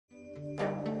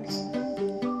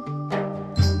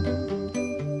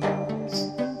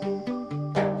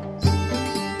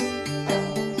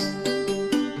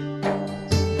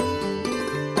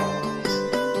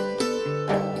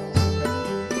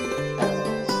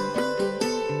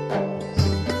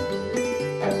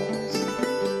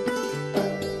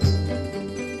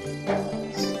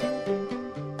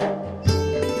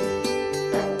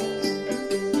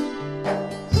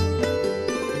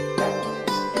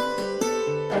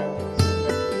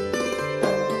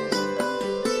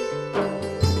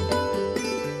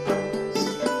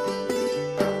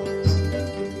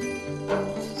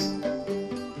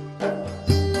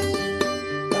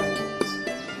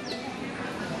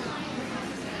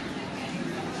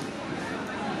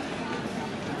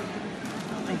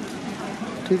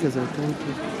ठीक है sir, thank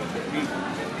you.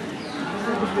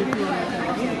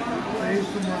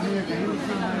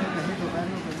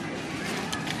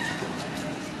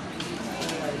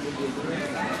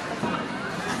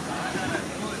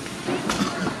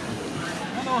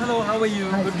 Hello, how are you?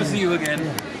 Good to see you again.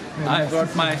 I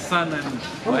brought my son and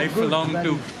wife along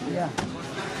too.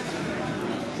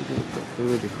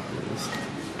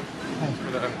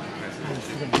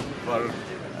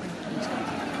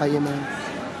 Hi, man.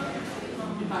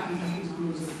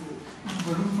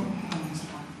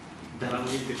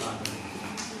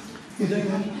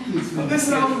 This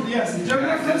round, yes,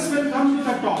 geographers will come with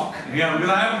a talk. Yeah,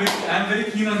 because I am very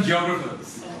keen on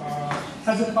geographers.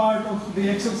 As a part of the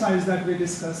exercise that we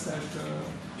discussed at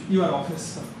your office.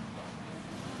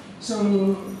 So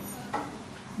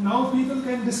now people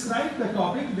can describe the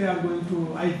topic they are going to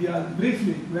idea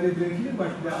briefly, very briefly,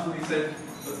 but they are We said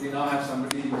we now have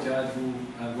somebody in charge who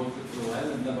I've worked with for a while,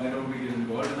 and why don't we get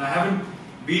involved? And I haven't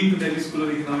been to Delhi School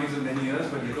of Economics in many years,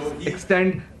 but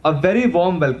extend a very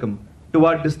warm welcome to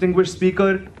our distinguished speaker,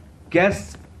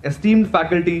 guests, esteemed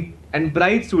faculty, and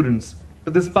bright students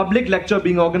to this public lecture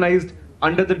being organized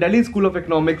under the Delhi School of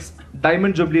Economics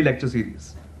Diamond Jubilee Lecture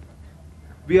Series.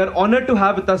 We are honored to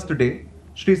have with us today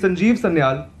Shri Sanjeev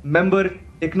Sanyal, Member,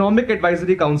 Economic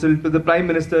Advisory Council to the Prime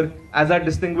Minister as our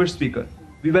distinguished speaker.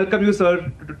 We welcome you,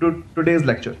 sir, to today's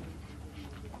lecture.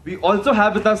 We also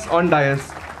have with us on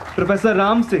dais Professor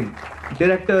Ram Singh,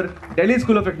 Director, Delhi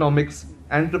School of Economics,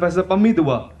 and Professor Pammi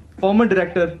Dua, former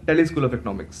Director, Delhi School of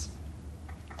Economics.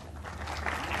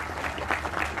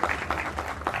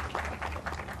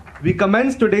 We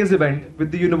commence today's event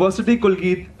with the University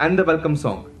Kulgeet and the welcome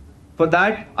song. For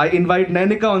that, I invite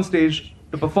Nainika on stage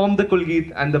to perform the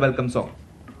Kulgeet and the welcome song.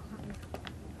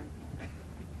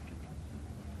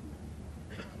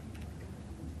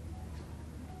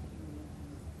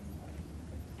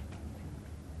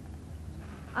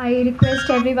 I request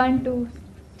everyone to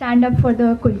stand up for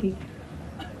the Kulgeet.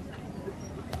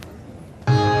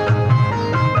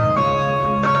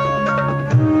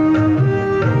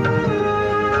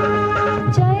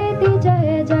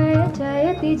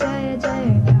 जय जय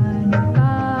ज्ञान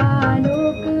का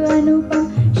लोक अनुपम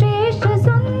श्रेष्ठ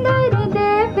सुंदर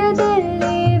दिव्य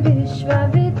दिल्ली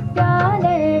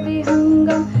विश्वविद्यालय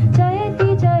विहंगम जयति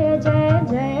जय जय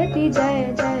जयति जय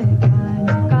जय ज्ञान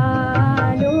का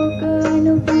लोक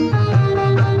अनुपम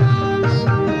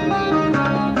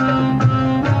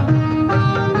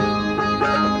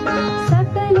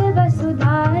सकल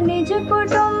वसुधा निज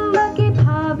कुटुंब की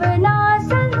भावना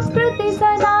संस्कृति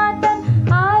सनातन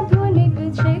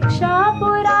शिक्षा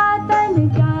पुरातन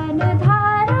ज्ञान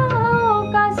धाराओं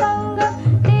का संग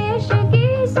देश की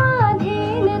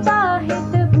स्वाधीनता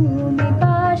हित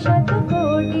भूमिका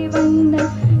शतकोटि वंदन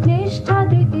निष्ठा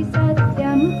धृति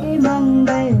सत्यम के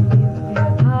मंगल दिव्य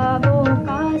भावों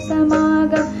का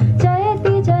समागम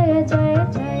जयति जय जय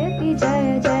जयति जय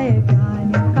जय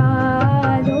ज्ञान का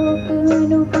लोक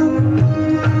अनुपम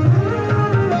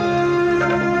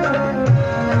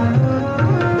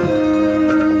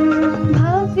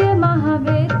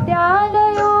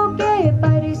महाविद्यालयों के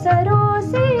परिसरों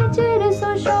से चिर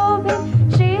सुशोभित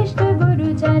श्रेष्ठ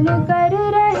गुरुजन कर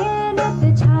रहे नित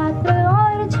छात्र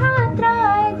और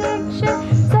छात्राएं दीक्षित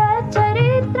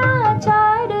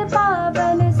सच्चरित्राचार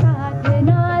पावन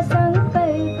साधना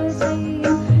संकल्प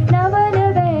संयम नवल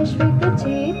वैश्विक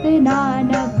चेतना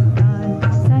नवक्रांति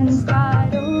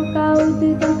संस्कारों का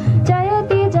उद्गम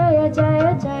जयति जय जय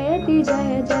जयति जय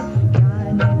जय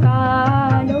ज्ञान का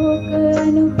लोक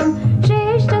अनुपम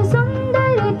श्रेष्ठ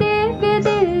सुंदर दिव्य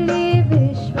दिल्ली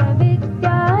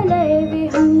विश्वविद्यालय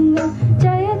विहंगम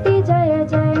जयति जय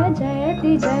जय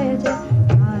जयति जय जय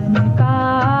ज्ञान का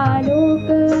लोक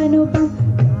अनुपम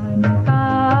ज्ञान का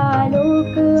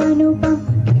लोक अनुपम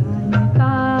ज्ञान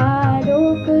का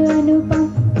लोक अनुपम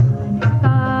ज्ञान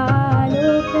का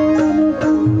लोक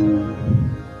अनुपम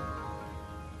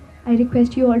I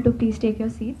request you all to please take your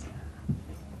seats.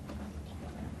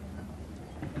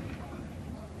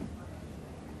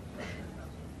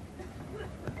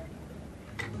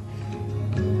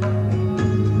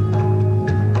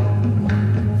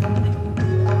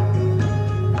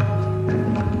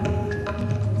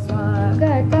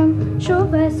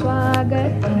 शुभ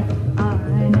स्वागतम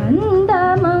आनंद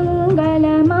मंगल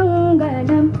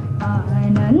मंगलम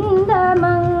आनंद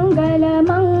मंगल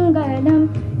मंगलम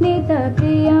नित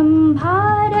प्रियम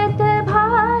भारत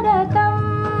भारतम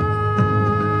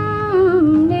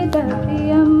नित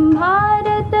प्रियम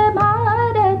भारत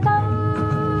भारतम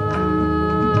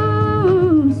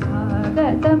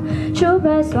स्वागतम शुभ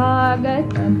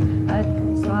स्वागतम अथ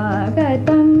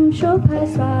स्वागतम शुभ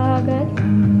स्वागतम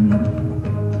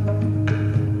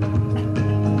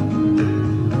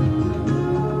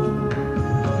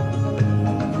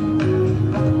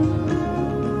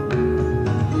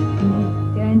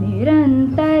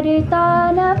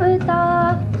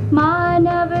समता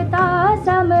मानवता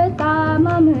समता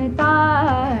ममता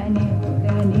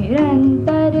नित्य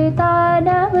निरंतरता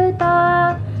नवता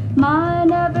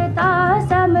मानवता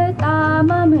समता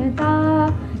ममता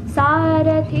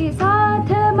सारथी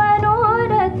साथ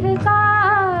मनोरथ का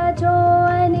जो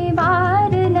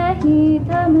अनिवार्य नहीं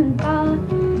थमता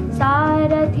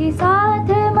सारथी साथ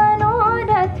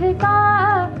मनोरथ का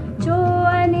जो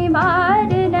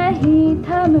अनिवार्य नहीं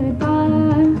थमता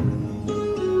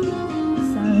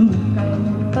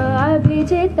संकल्प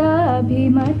अभिजित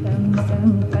अभिमतं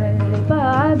संकल्प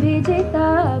अभिजित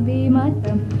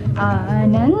अभिमतं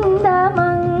आनंद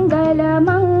मंगल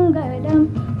मंगलम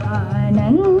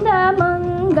आनंद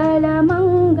मंगल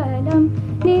मंगलम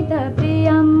नित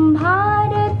प्रियं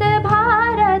भारत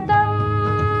भारतम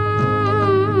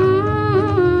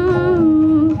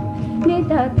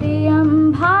नित प्रियं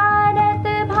भारत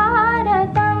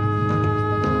भारतम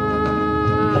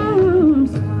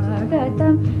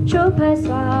स्वागतं शुभ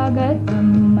स्वागतं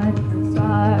मत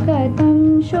स्वागतं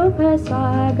शुभ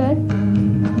स्वागतं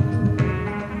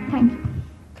thank you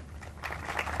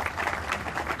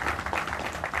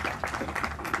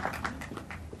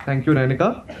Thank you, Rainika.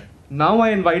 Now I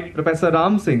invite Professor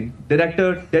Ram Singh, Director,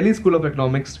 Delhi School of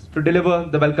Economics, to deliver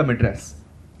the welcome address.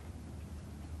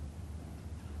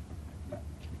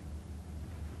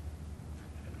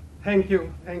 Thank you,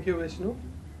 Vishnu.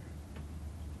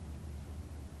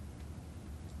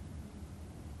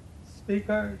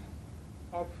 Speaker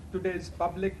of today's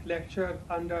public lecture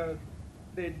under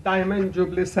the Diamond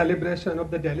Jubilee celebration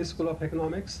of the Delhi School of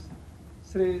Economics,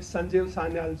 Shri Sanjeev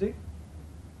Sanyal ji,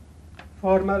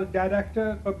 former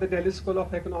director of the Delhi School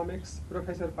of Economics,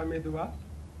 Professor Pamedua,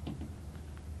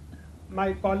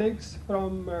 my colleagues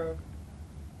from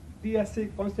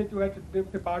DSC Constituent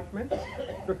Department,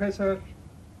 Professor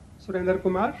Surendra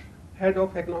Kumar, Head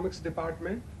of Economics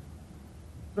Department,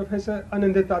 Professor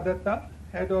Anandita Datta,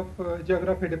 Head of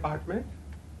Geography Department,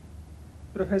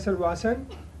 Professor Vasan,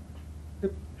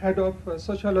 Head of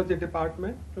Sociology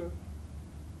Department,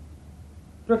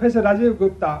 Professor Rajiv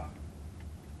Gupta,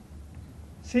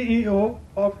 CEO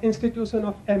of Institution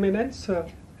of Eminence,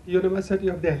 University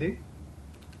of Delhi,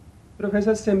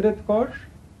 Professor Simrit Kaur,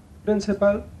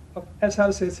 Principal of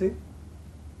SRCC,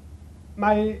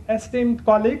 my esteemed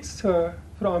colleagues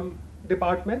from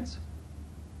departments,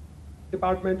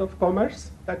 Department of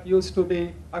Commerce, that used to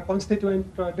be a constituent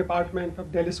department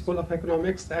of Delhi School of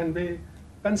Economics, and we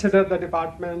consider the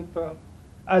department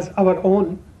as our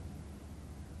own.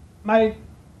 My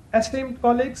esteemed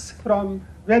colleagues from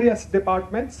various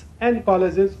departments and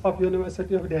colleges of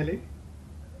University of Delhi,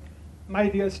 my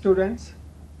dear students,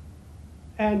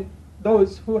 and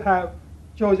those who have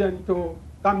chosen to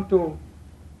come to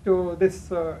this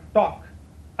talk,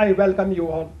 I welcome you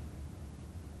all.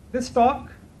 This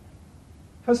talk,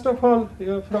 first of all,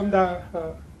 from the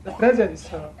presence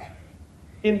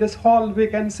in this hall, we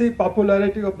can see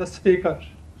popularity of the speaker.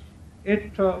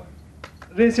 It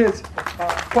reaches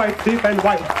quite deep and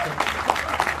wide.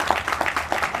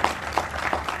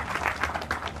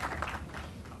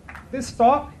 This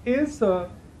talk is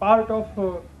part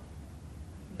of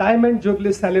Diamond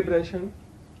Jubilee celebration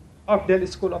of Delhi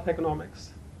School of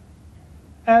Economics.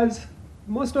 As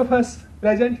most of us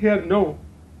present here know,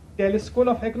 Delhi School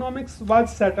of Economics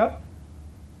was set up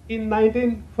in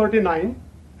 1949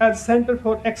 as Center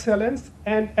for Excellence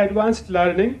and Advanced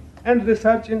Learning and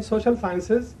Research in Social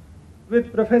Sciences,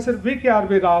 with Professor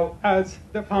V.K.R.V. Rao as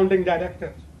the founding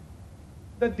director.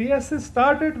 The DSC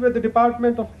started with the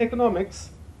Department of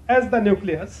Economics as the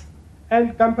nucleus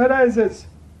and comprises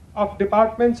of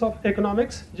departments of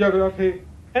economics, geography,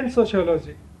 and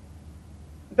sociology.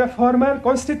 The former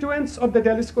constituents of the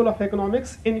Delhi School of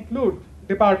Economics include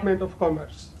Department of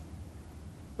Commerce.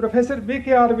 Professor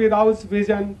V.K.R.V. Rao's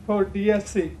vision for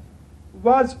DSC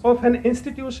was of an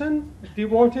institution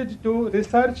devoted to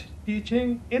research,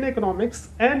 teaching in economics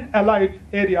and allied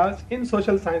areas in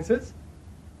social sciences,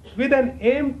 with an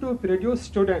aim to produce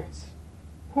students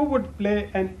who would play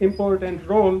an important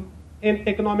role in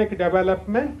economic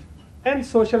development and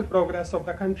social progress of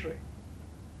the country.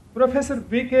 Professor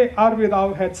V.K.R.V.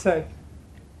 Rao had said,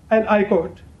 and I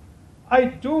quote, "I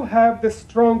do have this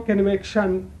strong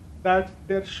conviction that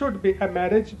there should be a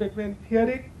marriage between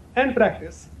theory and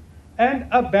practice, and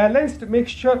a balanced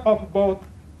mixture of both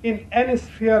in any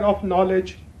sphere of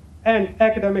knowledge and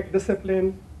academic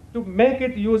discipline to make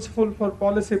it useful for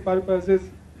policy purposes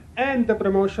and the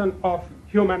promotion of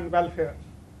human welfare."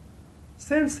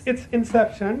 Since its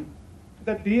inception,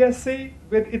 the DSC,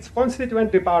 with its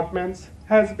constituent departments,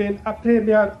 has been a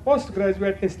premier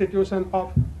postgraduate institution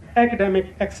of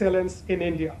academic excellence in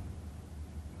India.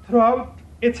 Throughout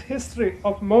its history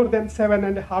of more than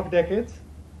 7.5 decades,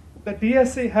 the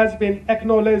DSC has been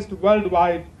acknowledged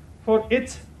worldwide for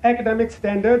its academic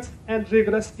standards and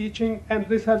rigorous teaching and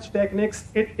research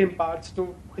techniques it imparts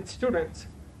to its students.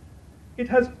 It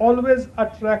has always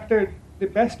attracted the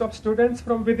best of students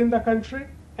from within the country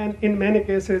and in many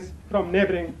cases from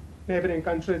neighboring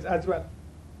countries as well.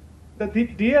 The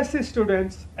DSC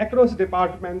students across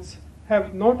departments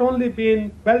have not only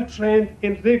been well trained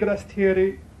in rigorous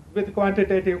theory with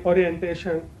quantitative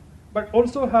orientation, but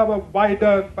also have a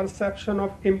wider perception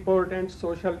of important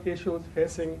social issues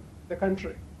facing the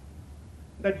country.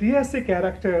 The DSC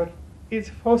character is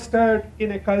fostered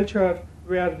in a culture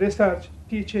where research,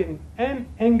 teaching, and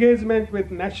engagement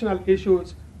with national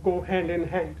issues go hand in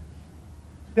hand.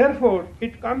 Therefore,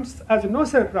 it comes as no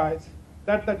surprise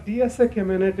that the DSA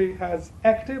community has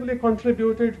actively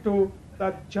contributed to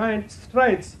the giant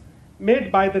strides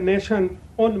made by the nation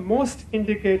on most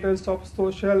indicators of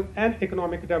social and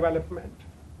economic development.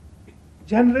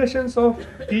 Generations of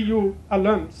DU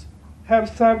alums have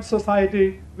served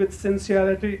society with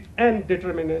sincerity and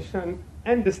determination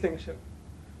and distinction.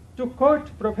 To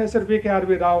quote Professor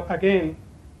V.K.R.V. Rao again,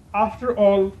 after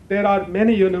all, there are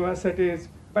many universities,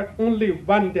 but only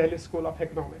one Delhi School of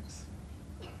Economics.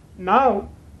 Now,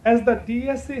 as the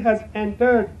DSC has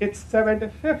entered its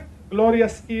 75th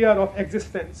glorious year of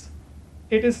existence,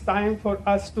 it is time for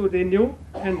us to renew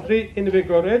and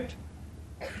reinvigorate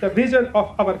the vision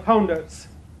of our founders,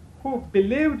 who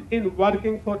believed in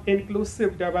working for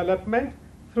inclusive development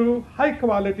through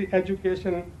high-quality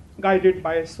education guided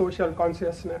by social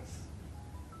consciousness.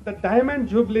 The Diamond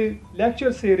Jubilee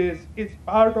lecture series is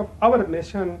part of our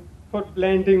mission for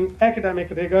blending academic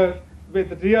rigor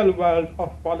with real world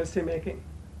of policy making.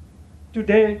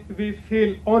 Today, we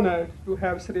feel honored to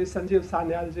have Shri Sanjeev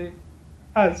Sanyal ji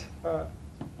as a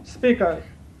speaker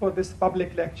for this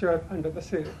public lecture under the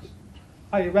series.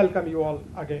 I welcome you all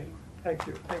again. Thank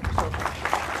you. Thank you so much.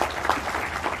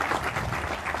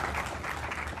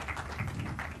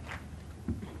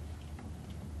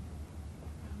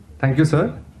 Thank you,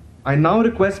 sir. I now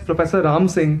request Professor Ram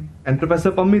Singh and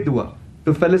Professor Pammi Dua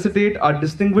to felicitate our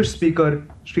distinguished speaker,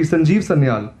 Shri Sanjeev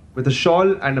Sanyal, with a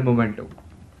shawl and a memento.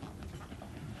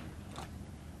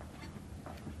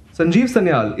 Sanjeev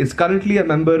Sanyal is currently a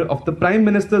member of the Prime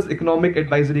Minister's Economic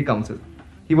Advisory Council.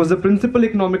 He was the principal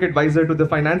economic advisor to the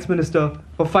Finance Minister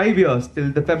for 5 years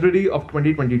till the February of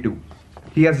 2022.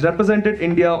 He has represented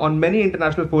India on many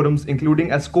international forums,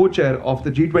 including as co-chair of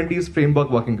the G20's Framework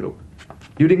Working Group.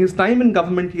 During his time in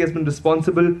government, he has been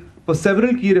responsible for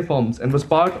several key reforms and was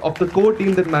part of the core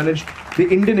team that managed the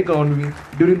Indian economy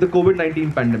during the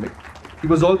COVID-19 pandemic. He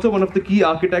was also one of the key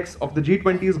architects of the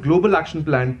G20's Global Action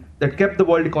Plan that kept the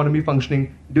world economy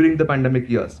functioning during the pandemic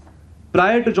years.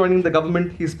 Prior to joining the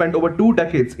government, he spent over 2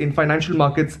 decades in financial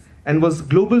markets and was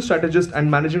global strategist and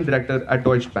managing director at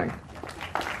Deutsche Bank.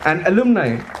 An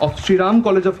alumni of Sri Ram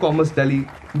College of Commerce, Delhi,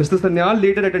 Mr. Sanyal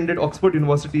later attended Oxford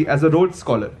University as a Rhodes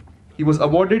Scholar. He was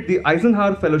awarded the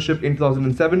Eisenhower Fellowship in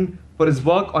 2007 for his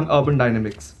work on urban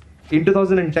dynamics. In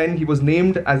 2010, he was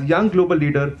named as Young Global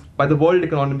Leader by the World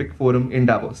Economic Forum in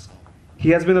Davos. He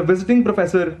has been a visiting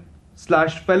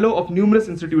professor/fellow of numerous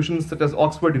institutions such as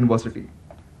Oxford University,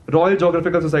 Royal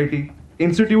Geographical Society,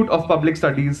 Institute of Public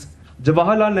Studies,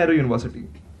 Jawaharlal Nehru University.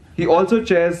 He also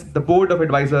chairs the Board of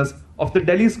Advisors of the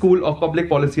Delhi School of Public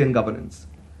Policy and Governance.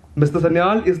 Mr.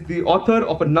 Sanyal is the author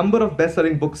of a number of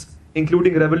best-selling books,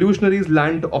 including Revolutionaries,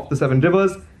 Land of the Seven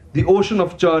Rivers, The Ocean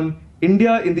of Churn,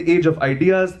 India in the Age of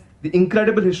Ideas, The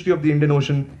Incredible History of the Indian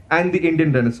Ocean, and the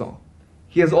Indian Renaissance.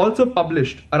 He has also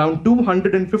published around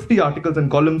 250 articles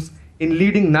and columns in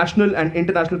leading national and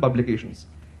international publications.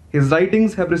 His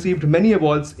writings have received many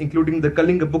awards, including the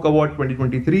Kalinga Book Award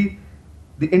 2023,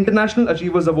 the International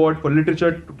Achievers Award for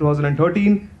Literature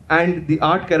 2013, and the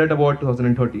Art Carrot Award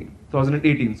 2018.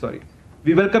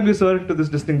 We welcome you, sir, to this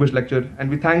distinguished lecture, and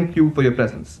we thank you for your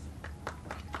presence.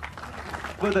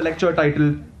 For the lecture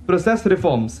title, Process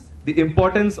Reforms, the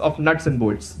Importance of Nuts and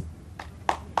Bolts.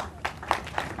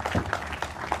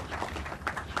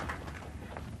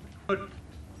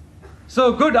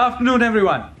 So, good afternoon,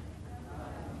 everyone.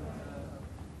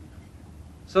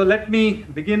 So let me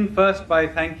begin first by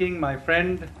thanking my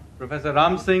friend, Professor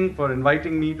Ram Singh, for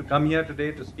inviting me to come here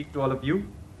today to speak to all of you,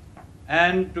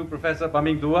 and to Professor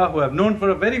Pammi Dua, who I've known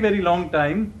for a very, very long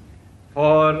time,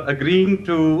 for agreeing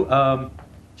to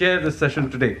chair this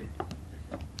session today.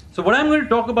 So what I'm going to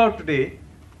talk about today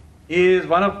is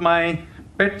one of my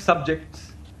pet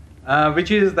subjects,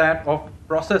 which is that of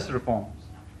process reforms.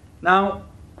 Now,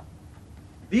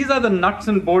 these are the nuts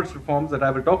and bolts reforms that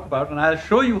I will talk about, and I'll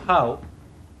show you how,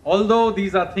 although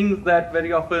these are things that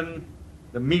very often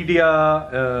the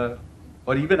media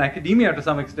or even academia to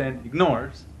some extent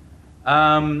ignores.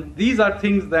 These are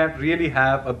things that really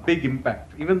have a big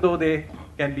impact, even though they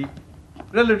can be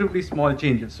relatively small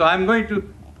changes. So I'm going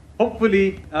to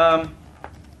hopefully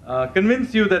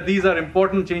convince you that these are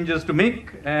important changes to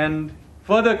make, and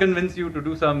further convince you to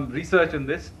do some research in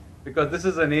this, because this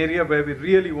is an area where we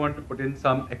really want to put in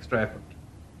some extra effort.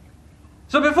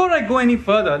 So before I go any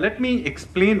further, let me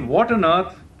explain what on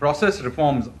earth process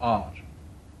reforms are.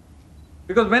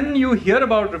 Because when you hear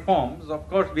about reforms, of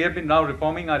course we have been now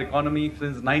reforming our economy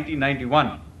since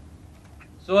 1991.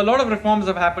 So a lot of reforms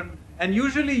have happened, and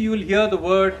usually you will hear the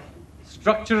word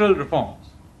structural reforms,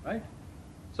 right?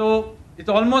 So it's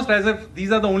almost as if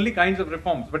these are the only kinds of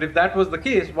reforms. But if that was the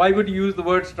case, why would you use the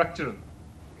word structural?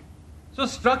 So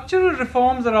structural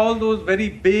reforms are all those very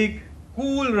big,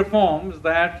 cool reforms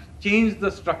that change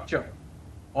the structure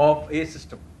of a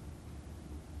system.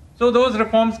 So those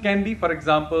reforms can be, for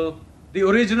example, the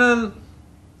original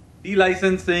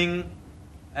delicensing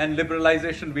and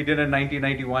liberalization we did in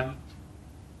 1991.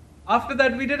 After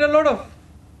that, we did a lot of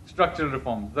structural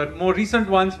reforms. The more recent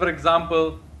ones, for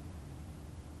example,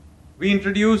 we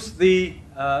introduced the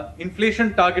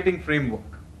inflation targeting framework,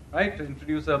 right? To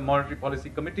introduce a monetary policy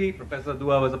committee. Professor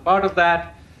Dua was a part of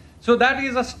that. So that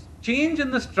is a change in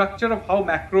the structure of how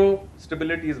macro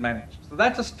stability is managed. So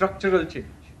that's a structural change.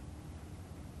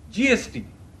 GST.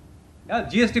 Yeah,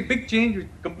 GST, big change. We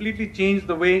completely changed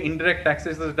the way indirect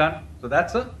taxes is done. So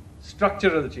that's a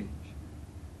structural change.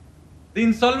 The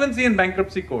insolvency and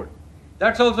bankruptcy code.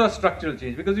 That's also a structural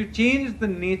change, because you change the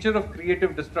nature of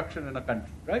creative destruction in a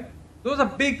country, right? Those are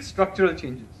big structural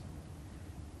changes.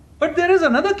 But there is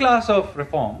another class of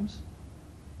reforms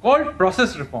called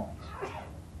process reforms.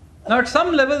 Now at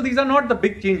some level, these are not the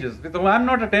big changes. I'm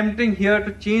not attempting here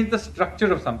to change the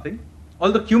structure of something,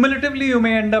 although cumulatively you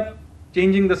may end up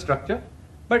changing the structure.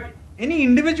 But any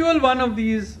individual one of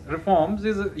these reforms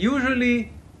is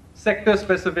usually sector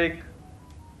specific,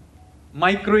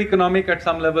 microeconomic at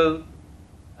some level,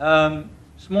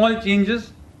 small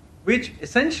changes which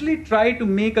essentially try to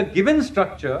make a given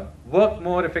structure work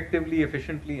more effectively,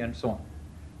 efficiently, and so on.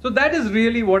 So that is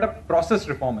really what a process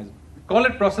reform is. We call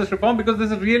it process reform because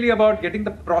this is really about getting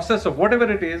the process of whatever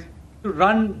it is to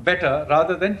run better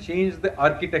rather than change the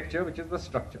architecture, which is the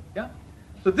structure. Yeah?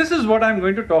 So this is what I'm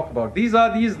going to talk about. These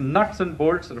are these nuts and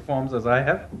bolts reforms, as I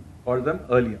have called them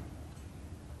earlier.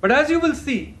 But as you will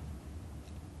see,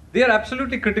 they are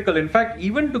absolutely critical. In fact,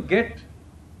 even to get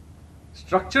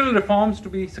structural reforms to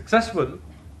be successful,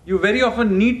 you very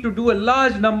often need to do a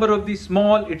large number of these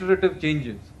small iterative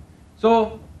changes.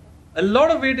 So a lot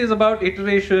of it is about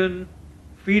iteration,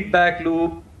 feedback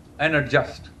loop, and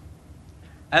adjust.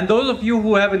 And those of you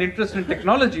who have an interest in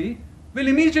technology will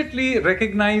immediately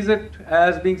recognize it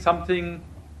as being something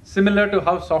similar to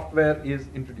how software is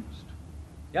introduced.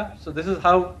 Yeah, so this is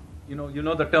how, you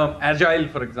know the term agile,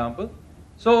 for example.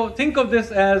 So think of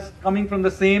this as coming from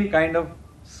the same kind of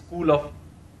school of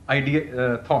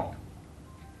thought.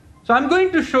 So I'm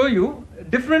going to show you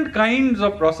different kinds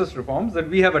of process reforms that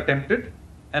we have attempted,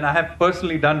 and I have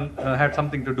personally had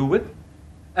something to do with,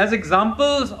 as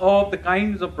examples of the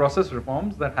kinds of process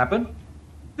reforms that happen.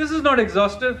 This is not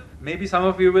exhaustive. Maybe some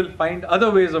of you will find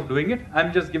other ways of doing it.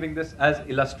 I'm just giving this as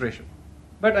illustration.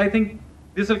 But I think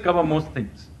this will cover most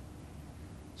things.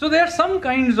 So there are some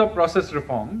kinds of process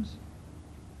reforms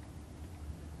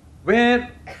where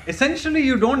essentially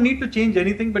you don't need to change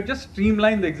anything but just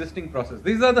streamline the existing process.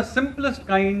 These are the simplest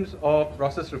kinds of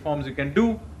process reforms you can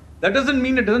do. That doesn't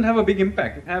mean it doesn't have a big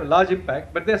impact. It can have a large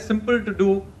impact, but they're simple to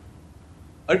do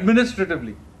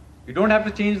administratively. You don't have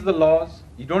to change the laws.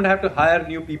 You don't have to hire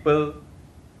new people.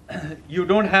 You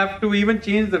don't have to even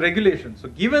change the regulations. So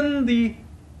given the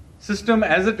system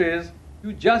as it is,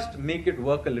 you just make it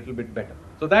work a little bit better.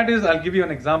 So that is, I'll give you an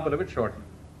example of it shortly.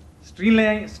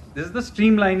 This is the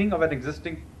streamlining of an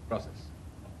existing process.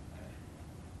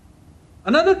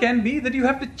 Another can be that you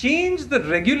have to change the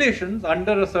regulations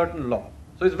under a certain law.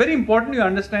 So it's very important you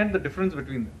understand the difference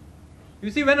between them. You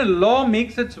see, when a law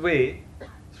makes its way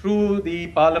through the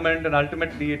parliament and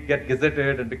ultimately it gets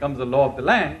gazetted and becomes a law of the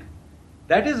land,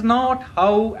 that is not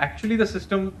how actually the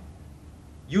system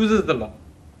uses the law.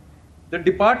 The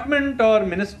department or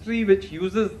ministry which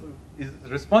is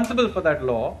responsible for that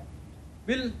law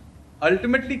will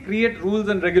ultimately create rules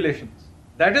and regulations.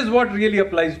 That is what really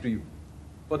applies to you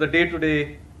for the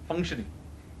day-to-day functioning.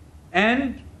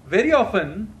 And very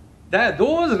often,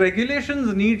 those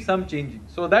regulations need some changing.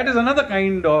 So that is another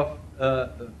kind of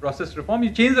process reform.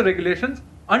 You change the regulations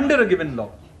under a given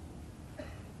law.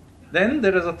 Then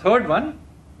there is a third one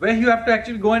where you have to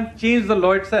actually go and change the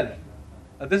law itself.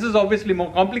 This is obviously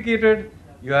more complicated.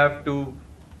 You have to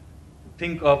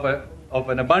think of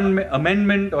an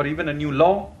amendment or even a new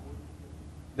law.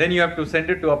 Then you have to send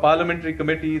it to a parliamentary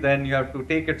committee. Then you have to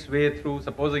take its way through,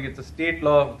 supposing it's a state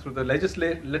law, through the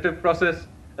legislative process,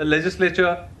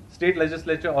 state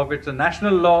legislature, or if it's a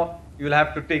national law, you will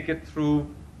have to take it through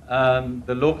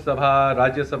the Lok Sabha,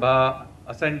 Rajya Sabha,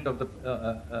 assent of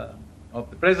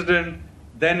the president.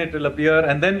 Then it will appear,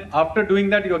 and then after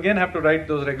doing that, you again have to write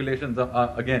those regulations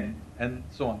again, and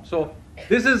so on. So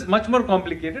this is much more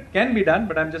complicated. Can be done,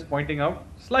 but I'm just pointing out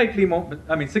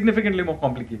significantly more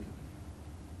complicated.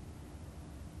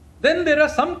 Then there are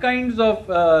some kinds of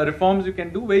reforms you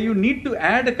can do where you need to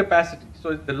add a capacity.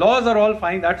 So the laws are all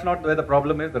fine. That's not where the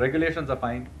problem is. The regulations are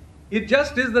fine. It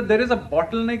just is that there is a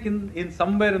bottleneck in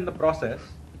somewhere in the process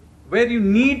where you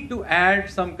need to add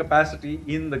some capacity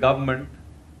in the government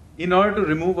in order to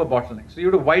remove a bottleneck. So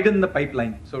you have to widen the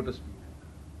pipeline, so to speak.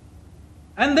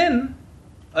 And then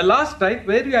a last type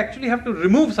where you actually have to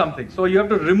remove something. So you have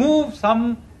to remove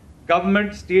some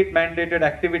government state mandated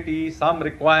activity, some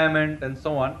requirement and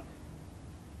so on,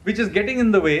 which is getting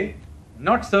in the way,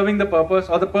 not serving the purpose,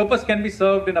 or the purpose can be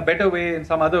served in a better way, in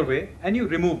some other way, and you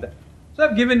remove that. So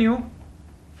I've given you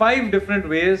 5 different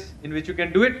ways in which you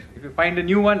can do it. If you find a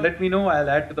new one, let me know, I'll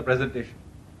add to the presentation.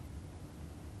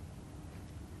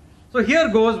 So here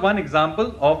goes one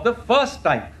example of the first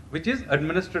type, which is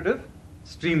administrative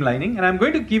streamlining, and I'm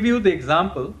going to give you the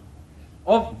example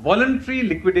of voluntary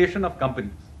liquidation of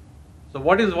companies. So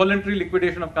what is voluntary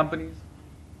liquidation of companies?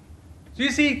 So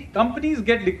you see, companies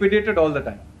get liquidated all the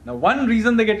time. Now one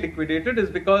reason they get liquidated is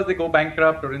because they go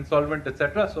bankrupt or insolvent,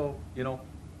 etc. So,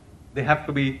 they have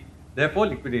to be therefore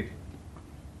liquidated.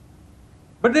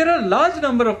 But there are a large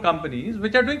number of companies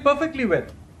which are doing perfectly well.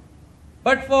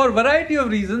 But for a variety of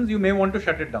reasons, you may want to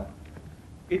shut it down.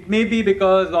 It may be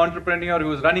because the entrepreneur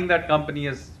who is running that company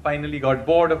has finally got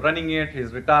bored of running it,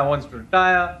 wants to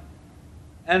retire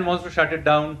and wants to shut it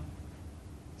down.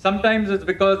 Sometimes it's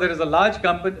because there is a large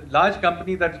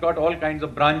company that's got all kinds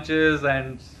of branches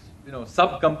and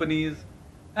sub-companies,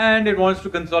 and it wants to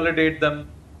consolidate them.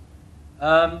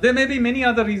 There may be many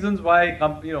other reasons why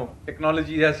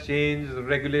technology has changed,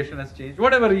 regulation has changed,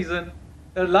 whatever reason.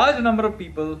 There are a large number of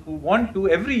people who want to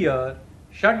every year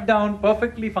shut down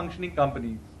perfectly functioning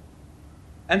companies.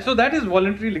 And so that is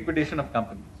voluntary liquidation of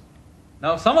companies.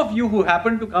 Now some of you who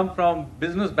happen to come from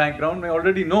business background may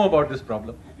already know about this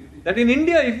problem. That in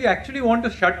India, if you actually want to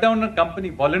shut down a company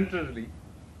voluntarily,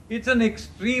 it's an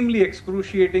extremely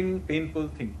excruciating, painful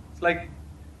thing.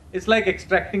 It's like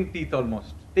extracting teeth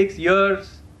almost. It takes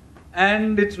years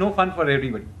and it's no fun for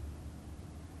everybody.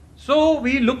 So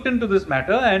we looked into this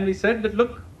matter and we said that,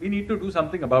 look, we need to do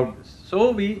something about this.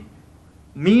 So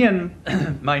me and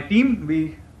my team,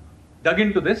 we dug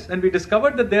into this and we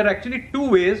discovered that there are actually 2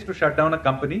 ways to shut down a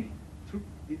company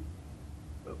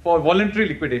for voluntary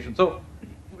liquidation. So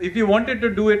if you wanted to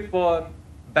do it for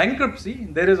bankruptcy,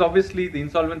 there is obviously the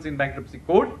Insolvency and Bankruptcy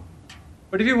Code.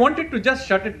 But if you wanted to just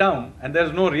shut it down and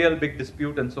there's no real big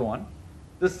dispute and so on,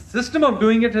 the system of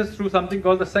doing it is through something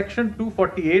called the Section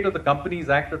 248 of the Companies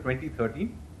Act of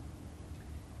 2013.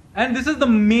 And this is the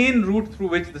main route through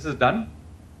which this is done.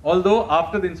 Although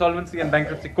after the Insolvency and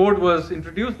Bankruptcy Code was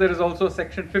introduced, there is also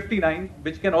Section 59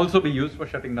 which can also be used for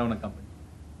shutting down a company.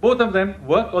 Both of them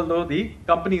work, although the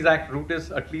Companies Act route is,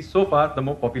 at least so far, the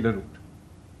more popular route.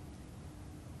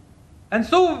 And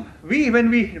so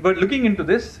when we were looking into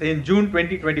this in June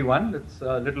 2021, it's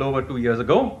a little over 2 years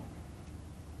ago,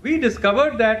 we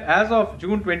discovered that as of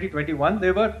June 2021,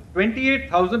 there were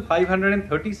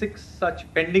 28,536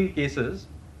 such pending cases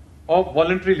of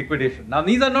voluntary liquidation. Now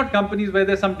these are not companies where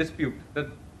there's some dispute.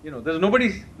 There's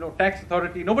nobody's, tax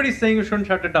authority, nobody's saying you shouldn't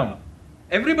shut it down.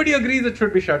 Everybody agrees it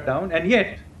should be shut down, and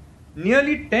yet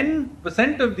nearly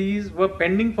 10% of these were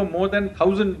pending for more than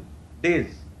 1,000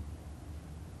 days.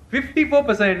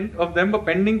 54% of them were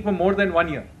pending for more than 1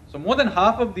 year. So more than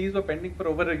half of these were pending for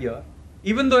over a year,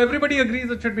 even though everybody agrees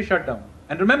it should be shut down.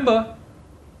 And remember,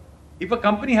 if a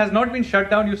company has not been shut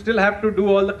down, you still have to do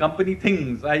all the company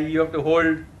things, i.e. you have to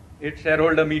hold its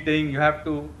shareholder meeting, you have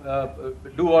to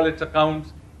do all its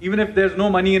accounts. Even if there's no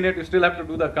money in it, you still have to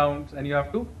do the accounts, and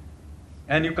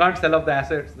you can't sell off the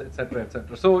assets, etc.,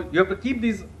 etc. So you have to keep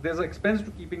there's an expense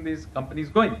to keeping these companies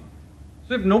going.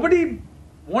 So if nobody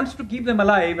wants to keep them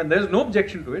alive and there's no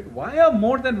objection to it, why are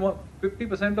more than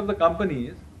 50% of the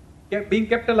companies being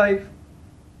kept alive?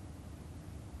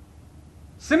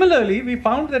 Similarly, we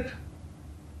found that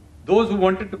those who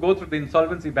wanted to go through the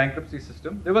insolvency bankruptcy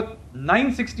system, there were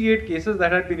 968 cases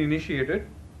that had been initiated.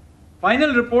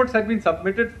 Final reports had been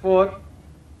submitted for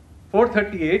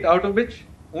 438, out of which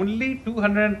only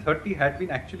 230 had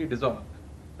been actually dissolved.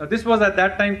 Now, this was at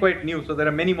that time quite new, so there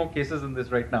are many more cases in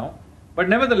this right now. But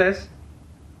nevertheless,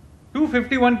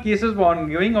 251 cases were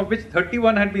ongoing, of which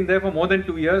 31 had been there for more than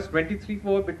 2 years, 23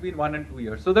 for between 1 and 2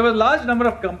 years. So there was a large number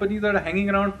of companies that are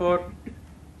hanging around for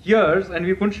years and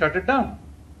we couldn't shut it down.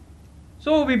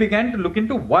 So we began to look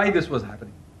into why this was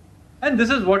happening. And this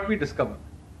is what we discovered.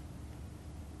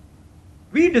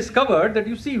 We discovered that,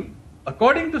 you see,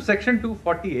 according to section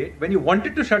 248, when you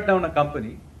wanted to shut down a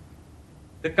company,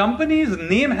 the company's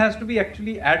name has to be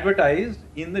actually advertised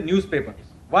in the newspapers.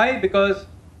 Why? Because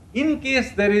in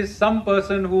case there is some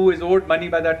person who is owed money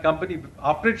by that company,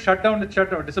 after it's shut down, it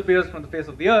disappears from the face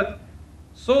of the earth.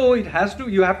 So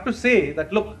you have to say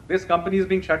that, look, this company is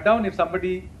being shut down. If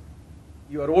somebody,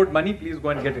 you are owed money, please go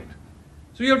and get it.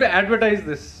 So you have to advertise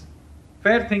this.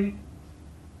 Fair thing.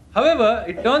 However,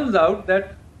 it turns out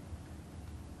that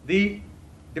the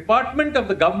department of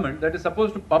the government that is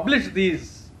supposed to publish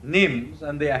these names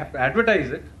and they have to advertise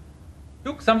it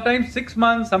took sometimes 6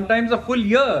 months, sometimes a full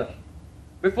year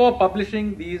before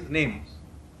publishing these names.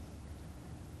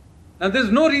 Now, there's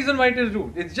no reason why it is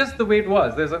rude. It's just the way it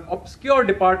was. There's an obscure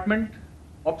department,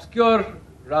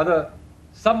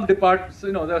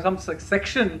 sub-department, there's some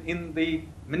section in the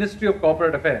Ministry of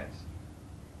Corporate Affairs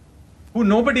who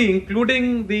nobody,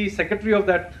 including the secretary of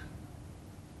that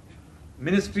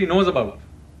ministry, knows about,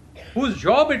 whose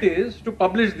job it is to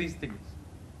publish these things.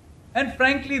 And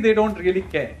frankly, they don't really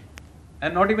care.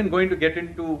 I'm not even going to get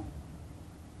into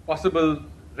possible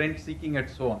rent seeking and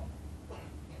so on.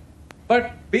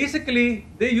 But basically,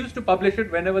 they used to publish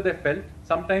it whenever they felt.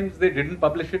 Sometimes they didn't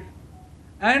publish it.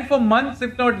 And for months,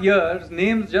 if not years,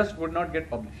 names just would not get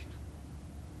published.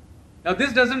 Now,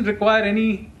 this doesn't require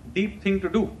any deep thing to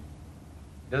do.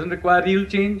 It doesn't require real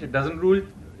change. It doesn't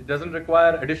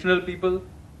require additional people.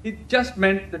 It just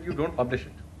meant that you don't publish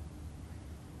it.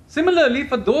 Similarly,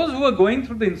 for those who are going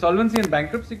through the insolvency and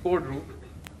bankruptcy code route,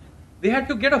 they had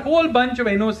to get a whole bunch of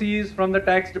NOCs from the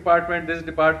tax department, this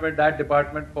department, that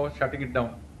department for shutting it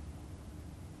down.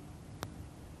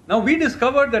 Now we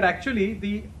discovered that actually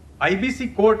the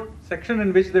IBC code section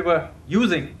in which they were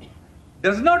using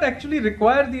does not actually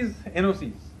require these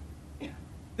NOCs.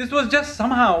 This was just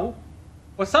somehow,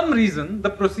 for some reason, the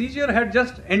procedure had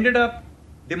just ended up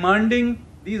demanding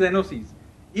these NOCs,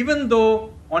 even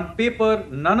though on paper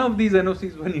none of these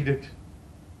NOCs were needed.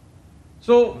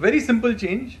 So very simple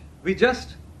change. We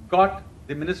just got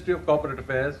the Ministry of Corporate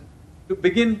Affairs to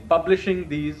begin publishing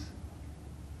these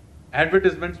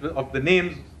advertisements of the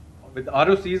names with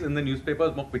ROCs in the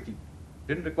newspapers more quickly.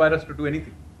 Didn't require us to do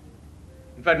anything.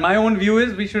 In fact, my own view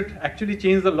is we should actually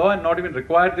change the law and not even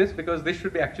require this, because this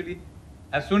should be actually,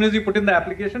 as soon as you put in the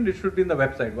application, it should be in the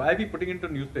website. Why be putting it into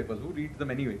newspapers? Who reads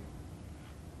them anyway?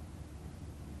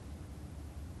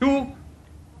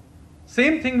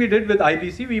 Same thing we did with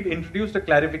IBC. We introduced a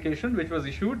clarification which was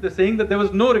issued, saying that there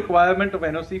was no requirement of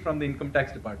NOC from the income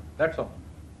tax department. That's all.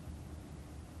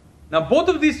 Now both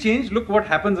of these changed. Look what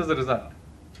happens as a result.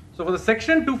 So for the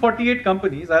section 248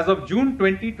 companies, as of June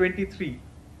 2023,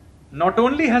 not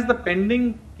only has the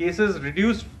pending cases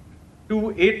reduced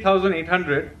to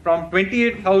 8,800 from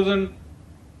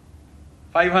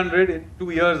 28,500 2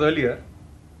 years earlier,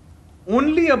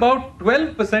 only about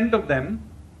 12% of them,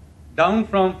 down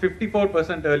from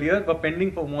 54% earlier, were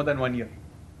pending for more than 1 year.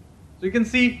 So you can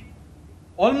see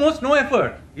almost no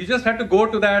effort. You just had to go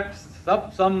to that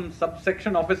some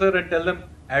subsection officer and tell them,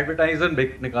 advertise and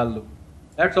nikal lo.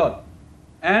 That's all.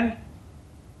 And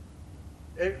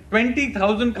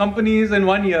 20,000 companies in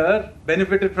 1 year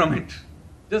benefited from it.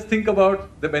 Just think about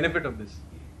the benefit of this.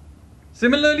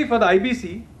 Similarly, for the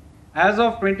IBC, as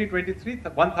of 2023,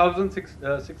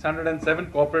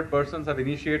 1,607 corporate persons have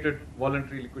initiated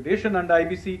voluntary liquidation under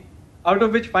IBC, out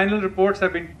of which final reports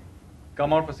have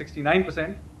come out for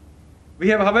 69%. We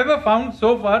have, however, found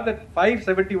so far that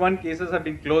 571 cases have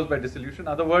been closed by dissolution. In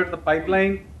other words, the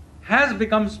pipeline has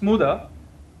become smoother,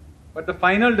 but the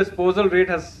final disposal rate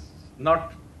has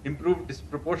not improved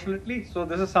disproportionately. So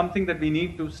this is something that we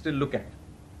need to still look at.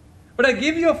 But I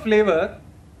gave you a flavor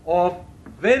of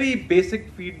very basic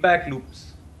feedback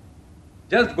loops.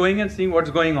 Just going and seeing what's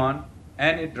going on,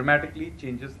 and it dramatically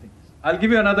changes things. I'll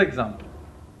give you another example.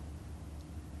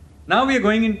 Now we are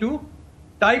going into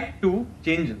type 2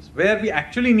 changes, where we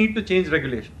actually need to change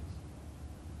regulations.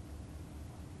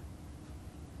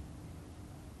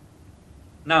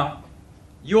 Now,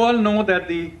 you all know that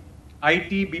the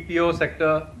IT BPO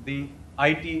sector, the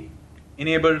IT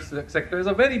enabled sector, is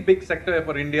a very big sector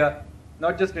for India.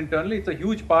 Not just internally, it's a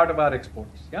huge part of our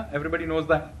exports. Yeah, everybody knows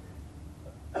that.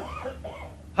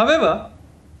 However,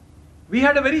 we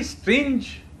had a very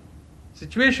strange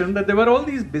situation that there were all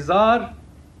these bizarre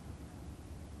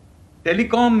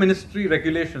telecom ministry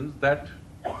regulations that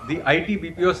the IT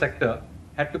BPO sector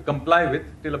had to comply with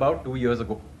till about 2 years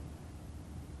ago.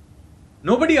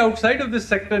 Nobody outside of this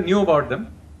sector knew about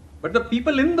them, but the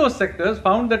people in those sectors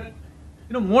found that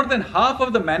more than half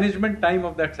of the management time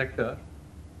of that sector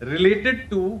related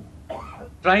to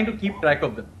trying to keep track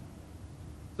of them.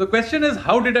 So the question is,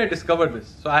 how did I discover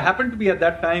this? So I happened to be at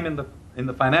that time in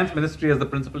the finance ministry as the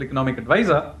principal economic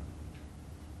advisor,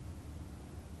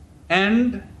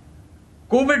 and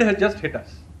COVID had just hit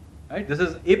us. Right? This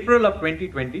is April of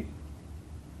 2020,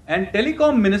 and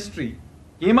telecom ministry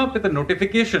came up with a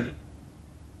notification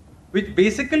which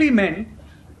basically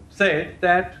said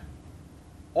that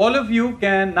all of you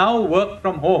can now work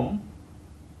from home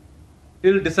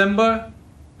till December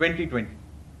 2020.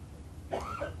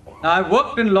 Now I've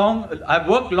worked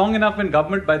long enough in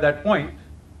government by that point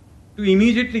to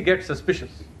immediately get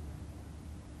suspicious.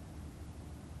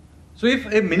 So if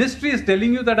a ministry is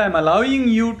telling you that I'm allowing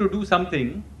you to do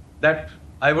something that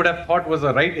I would have thought was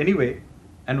a right anyway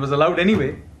and was allowed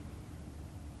anyway,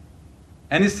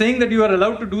 and is saying that you are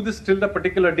allowed to do this till the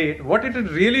particular date, what it is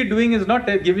really doing is not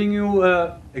giving you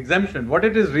an exemption. What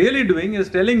it is really doing is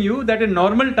telling you that in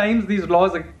normal times these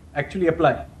laws actually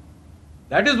apply.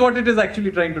 That is what it is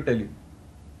actually trying to tell you.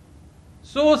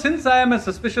 So since I am a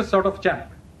suspicious sort of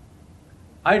chap,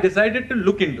 I decided to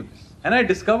look into this, and I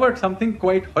discovered something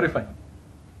quite horrifying.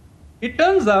 It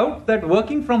turns out that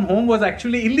working from home was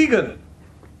actually illegal,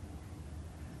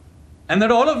 and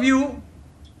that all of you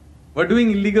were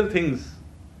doing illegal things.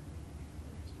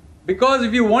 Because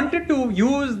if you wanted to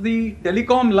use the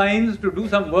telecom lines to do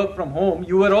some work from home,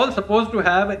 you were all supposed to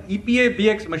have an EPA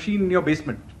BX machine in your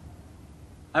basement.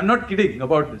 I'm not kidding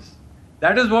about this.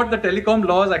 That is what the telecom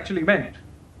laws actually meant.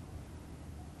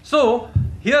 So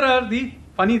here are the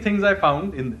funny things I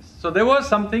found in this. So there was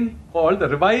something called the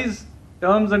revised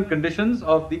terms and conditions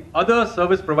of the other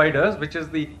service providers, which is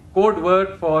the code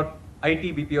word for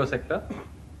IT BPO sector.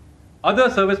 Other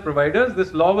service providers,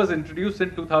 this law was introduced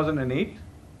in 2008,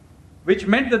 which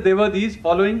meant that there were these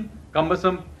following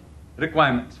cumbersome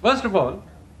requirements. First of all,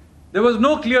 there was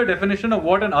no clear definition of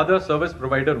what an other service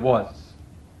provider was.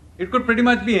 It could pretty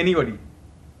much be anybody,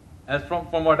 as from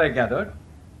what I gathered.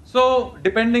 So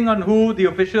depending on who the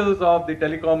officials of the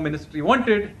telecom ministry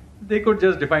wanted, they could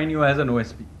just define you as an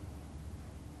OSP.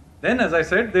 Then, as I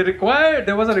said,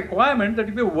 there was a requirement that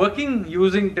if you're working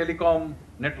using telecom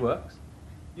networks,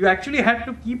 you actually had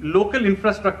to keep local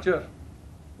infrastructure.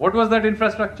 What was that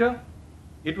infrastructure?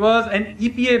 It was an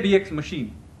EPA BX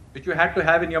machine, which you had to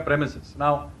have in your premises.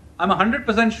 Now, I'm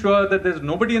 100% sure that there's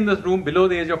nobody in this room below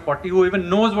the age of 40 who even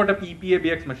knows what a EPA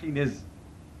BX machine is.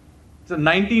 It's a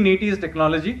 1980s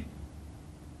technology,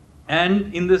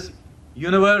 and in this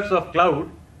universe of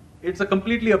cloud, it's a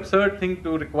completely absurd thing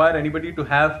to require anybody to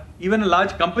have, even a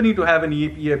large company to have an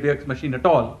EPA BX machine at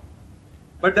all.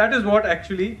 But that is what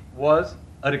actually was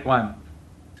a requirement.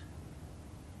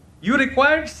 You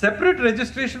required separate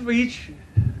registration for each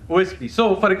OSP.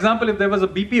 So, for example, if there was a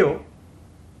BPO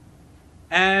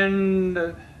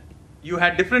and you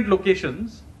had different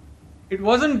locations, it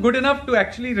wasn't good enough to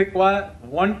actually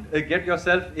get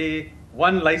yourself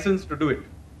one license to do it.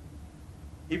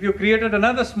 If you created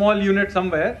another small unit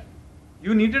somewhere,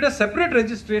 you needed a separate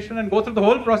registration and go through the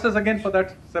whole process again for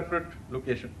that separate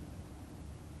location.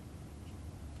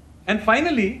 And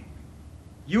finally,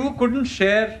 you couldn't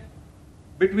share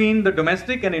between the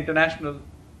domestic and international.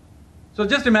 So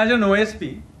just imagine an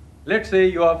OSP. Let's say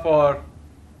you are for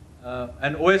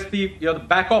an OSP, you're the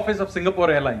back office of Singapore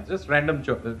Airlines, just random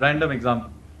example.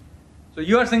 So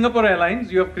you are Singapore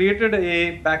Airlines, you have created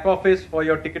a back office for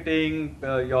your ticketing,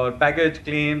 your baggage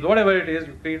claims, whatever it is,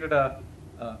 you created a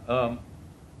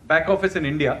back office in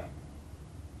India.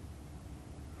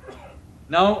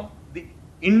 Now, the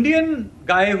Indian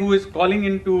guy who is calling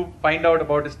in to find out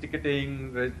about his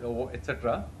ticketing,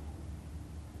 etc.,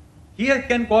 he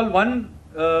can call one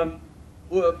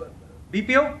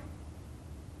BPO.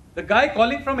 The guy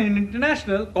calling from an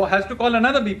international has to call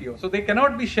another BPO. So they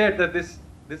cannot be shared, that this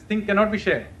thing cannot be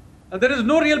shared. Now, there is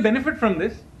no real benefit from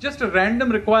this, just a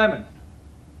random requirement.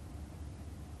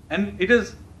 And it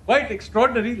is quite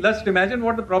extraordinary. Let's imagine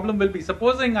what the problem will be.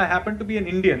 Supposing I happen to be an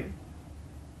Indian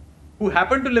who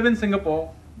happened to live in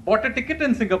Singapore, bought a ticket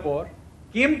in Singapore,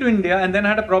 came to India, and then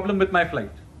had a problem with my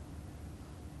flight.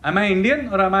 Am I Indian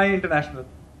or am I international?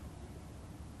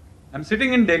 I'm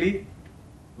sitting in Delhi.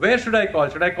 Where should I call?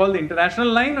 Should I call the international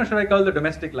line or should I call the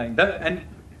domestic line?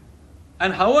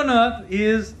 And how on earth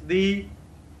is the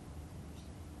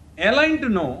airline to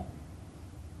know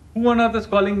who on earth is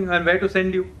calling and where to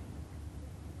send you?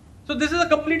 So this is a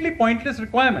completely pointless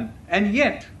requirement. And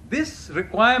yet, this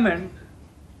requirement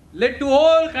led to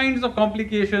all kinds of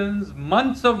complications,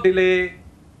 months of delay,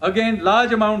 again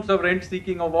large amounts of rent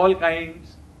seeking of all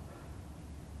kinds.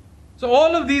 So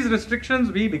all of these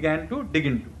restrictions we began to dig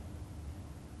into.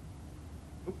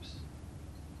 Oops.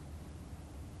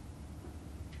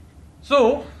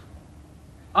 So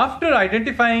after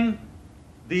identifying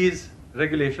these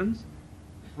regulations,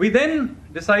 we then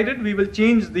decided we will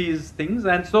change these things,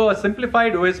 and so a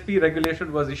simplified OSP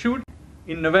regulation was issued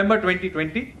in November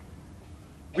 2020.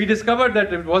 We discovered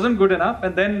that it wasn't good enough,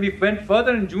 and then we went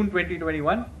further in June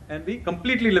 2021 and we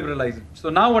completely liberalized it. So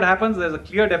now what happens, there's a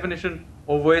clear definition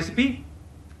of OSP,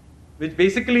 which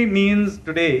basically means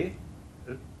today,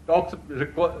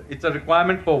 it's a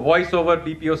requirement for voice over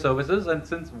BPO services, and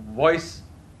since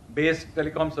voice-based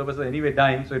telecom services are anyway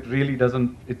dying, so it really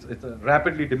doesn't, it's a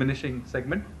rapidly diminishing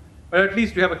segment. But at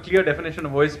least you have a clear definition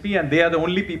of OSP, and they are the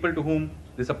only people to whom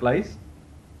this applies.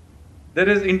 There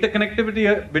is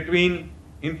interconnectivity between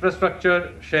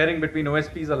infrastructure sharing between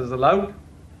OSPs that is allowed.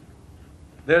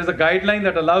 There is a guideline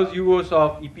that allows use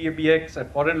of EPABX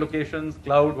at foreign locations,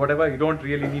 cloud, whatever. You don't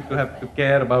really need to have to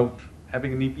care about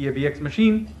having an EPABX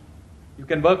machine. You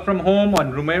can work from home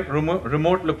on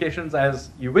remote locations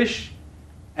as you wish.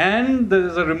 And there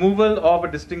is a removal of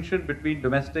a distinction between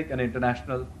domestic and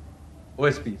international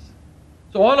OSPs.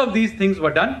 So all of these things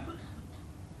were done.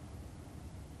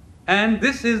 And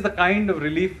this is the kind of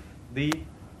relief the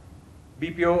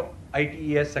BPO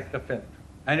ITES sector felt.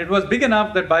 And it was big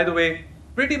enough that, by the way,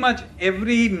 pretty much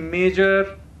every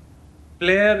major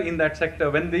player in that sector,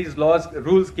 when these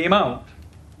rules came out,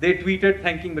 they tweeted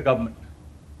thanking the government.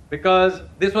 Because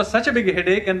this was such a big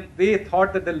headache and they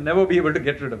thought that they'll never be able to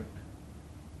get rid of it.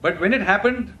 But when it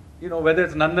happened, whether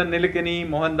it's Nandan Nilekani,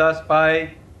 Mohandas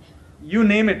Pai, you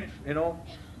name it,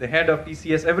 the head of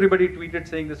TCS, everybody tweeted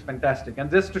saying this is fantastic.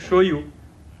 And just to show you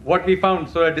what we found,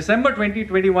 so a December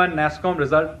 2021 NASSCOM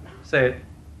result said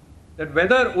that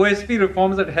whether OSP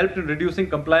reforms had helped in reducing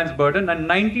compliance burden, and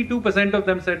 92% of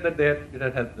them said that it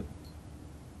had helped them.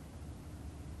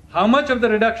 How much of the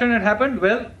reduction had happened?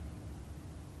 Well,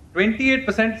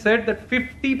 28% said that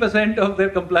 50% of their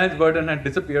compliance burden had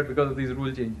disappeared because of these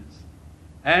rule changes.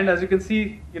 And as you can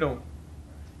see,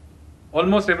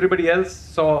 almost everybody else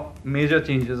saw major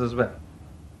changes as well.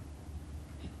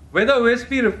 Whether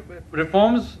OSP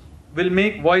reforms will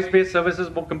make voice-based services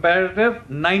more competitive,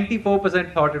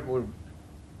 94% thought it would.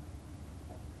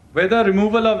 Whether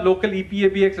removal of local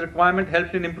EPABX requirement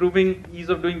helped in improving ease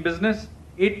of doing business,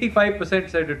 85%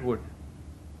 said it would.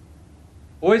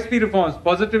 OSP reforms,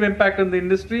 positive impact on the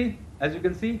industry, as you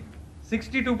can see,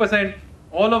 62%,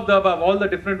 all of the above, all the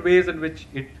different ways in which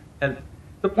it helped.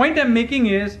 The point I'm making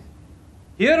is,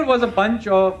 here was a bunch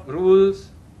of rules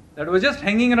that were just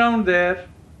hanging around there,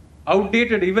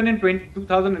 outdated. Even in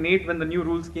 2008 when the new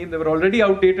rules came, they were already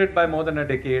outdated by more than a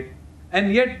decade,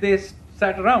 and yet they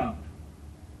sat around.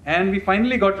 And we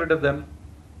finally got rid of them.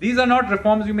 These are not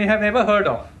reforms you may have ever heard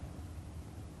of,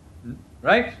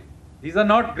 right? These are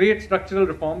not great structural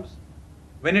reforms.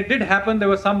 When it did happen, there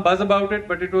was some buzz about it,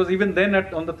 but it was even then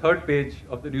on the third page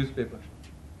of the newspaper.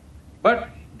 But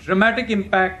dramatic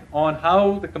impact on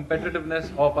how the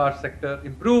competitiveness of our sector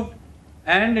improved.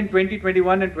 And in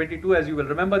 2021 and 22, as you will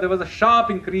remember, there was a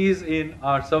sharp increase in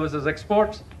our services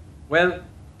exports. Well,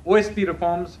 OSP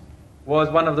reforms was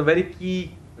one of the very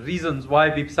key reasons why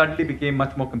we suddenly became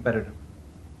much more competitive.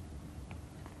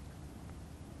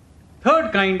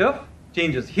 Third kind of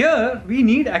changes. Here, we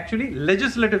need actually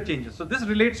legislative changes. So this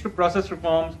relates to process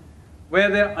reforms where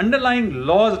their underlying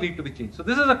laws need to be changed. So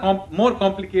this is a more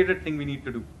complicated thing we need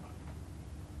to do.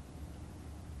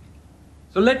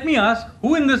 So let me ask,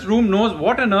 who in this room knows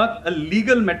what on earth a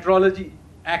legal metrology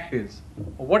act is?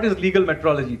 Or what is legal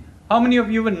metrology? How many of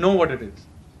you even know what it is?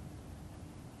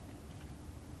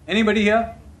 Anybody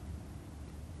here?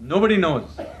 Nobody knows.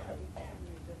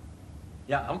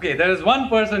 Yeah, okay, there is one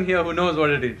person here who knows what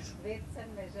it is. Weights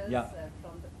and measures Yeah.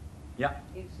 From the Yeah.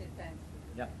 ancient times.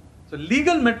 Yeah. So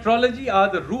legal metrology are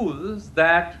the rules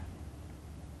that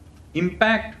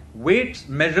impact weights,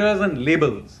 measures, and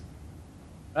labels.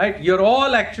 Right? You're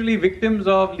all actually victims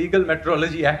of Legal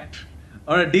Metrology Act.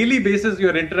 On a daily basis,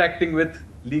 you're interacting with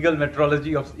legal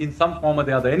metrology in some form or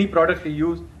the other. Any product you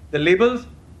use, the labels,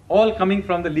 all coming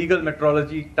from the legal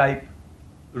metrology type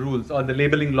rules or the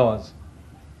labeling laws.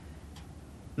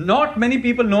 Not many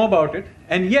people know about it,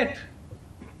 and yet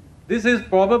this is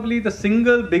probably the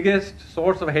single biggest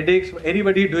source of headaches for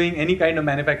anybody doing any kind of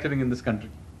manufacturing in this country.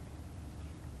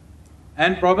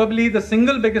 And probably the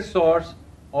single biggest source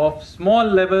of small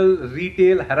level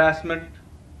retail harassment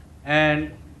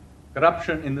and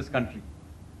corruption in this country.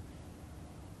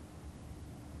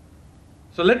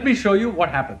 So let me show you what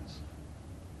happens.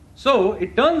 So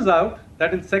it turns out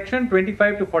that in section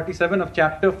 25 to 47 of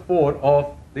chapter 4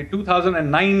 of the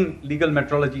 2009 Legal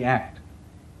Metrology Act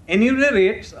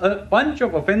enumerates a bunch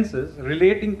of offences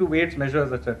relating to weights,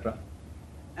 measures, etc.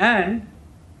 And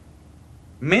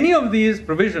many of these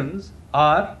provisions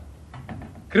are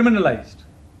criminalized.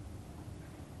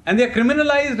 And they are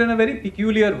criminalized in a very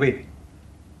peculiar way.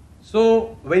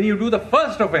 So when you do the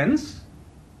first offence,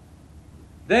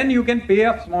 then you can pay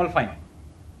a small fine.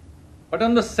 But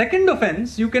on the second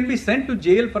offence, you can be sent to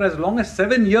jail for as long as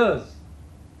 7 years.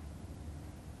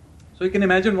 So you can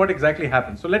imagine what exactly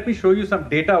happens. So let me show you some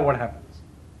data what happens.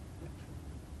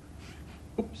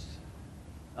 Oops.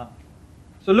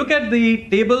 So look at the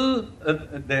table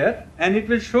there, and it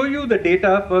will show you the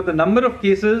data for the number of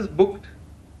cases booked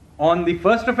on the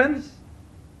first offence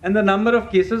and the number of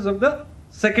cases of the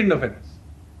second offence.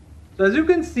 So as you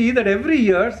can see that every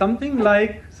year something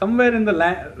like somewhere in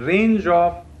the range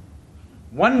of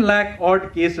 1 lakh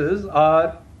odd cases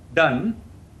are done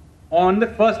on the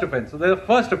first offence. So the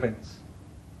first offence.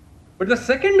 But the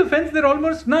second offence there are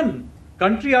almost none.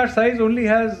 Country our size only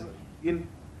has in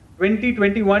 20,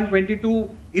 21, 22,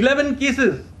 11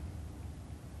 cases.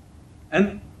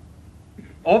 And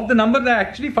of the number that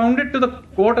actually found it to the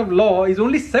court of law is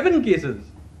only 7 cases.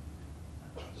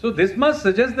 So this must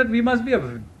suggest that we must be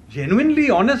a genuinely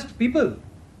honest people.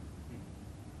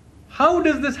 How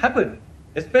does this happen?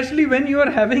 Especially when you are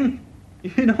having,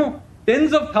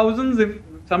 tens of thousands, if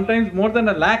sometimes more than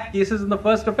 1 lakh cases in the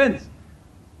first offence.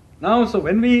 Now, so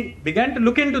when we began to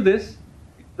look into this,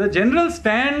 the general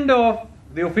stand of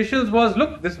the officials was,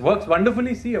 look, this works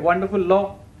wonderfully, see, a wonderful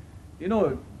law.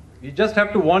 You just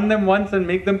have to warn them once and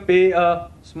make them pay a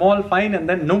small fine, and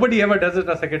then nobody ever does it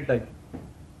a second time.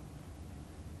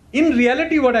 In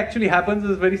reality, what actually happens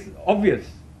is very obvious.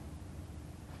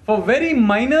 For very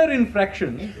minor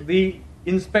infractions, the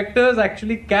inspectors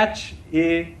actually catch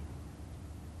an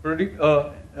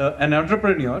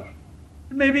entrepreneur,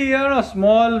 maybe a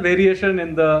small variation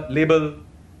in the label,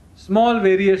 small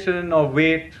variation of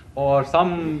weight or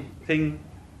something.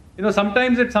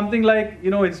 Sometimes it's something like,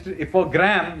 if for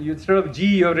gram, instead of G,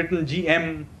 you have written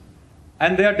GM.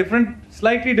 And there are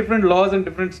slightly different laws in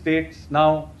different states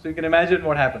now, so you can imagine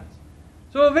what happens.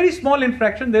 So a very small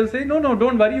infraction, they'll say, no,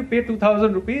 don't worry, you pay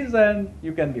 2,000 rupees and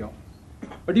you can be off.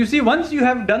 But you see, once you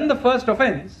have done the first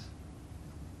offence,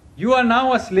 you are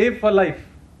now a slave for life.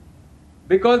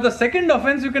 Because the second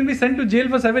offence, you can be sent to jail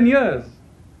for 7 years.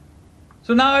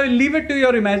 So now I will leave it to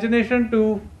your imagination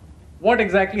to what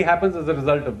exactly happens as a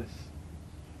result of this.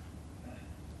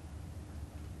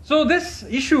 So this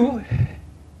issue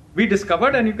we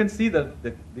discovered, and you can see that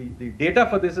the data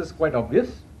for this is quite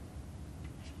obvious.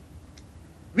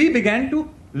 We began to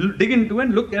dig into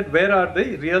and look at where are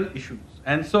the real issues.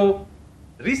 And so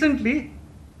recently,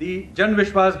 the Jan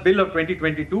Vishwas Bill of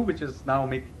 2022, which is now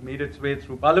made its way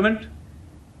through Parliament,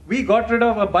 we got rid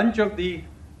of a bunch of the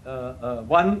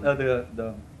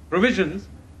provisions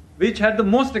which had the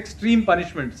most extreme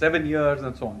punishment, 7 years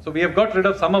and so on. So we have got rid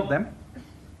of some of them.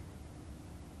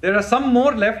 There are some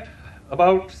more left,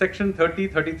 about section 30,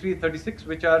 33, 36,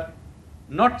 which are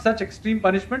not such extreme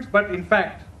punishments, but in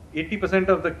fact, 80%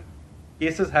 of the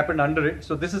cases happened under it.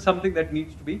 So this is something that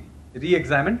needs to be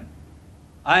re-examined.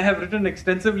 I have written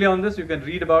extensively on this. You can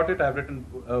read about it. I've written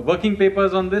working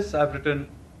papers on this. I've written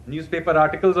newspaper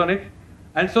articles on it.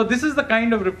 And so this is the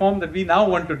kind of reform that we now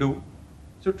want to do.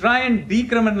 So try and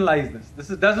decriminalize this.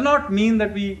 This does not mean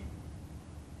that we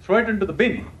throw it into the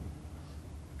bin.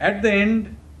 At the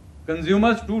end,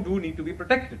 consumers too do need to be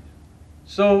protected.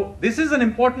 So this is an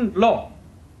important law.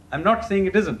 I'm not saying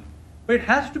it isn't. But it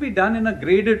has to be done in a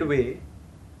graded way,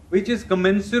 which is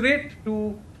commensurate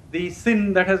to the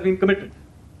sin that has been committed.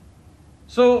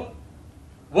 So,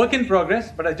 work in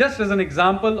progress, but just as an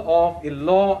example of a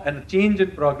law and a change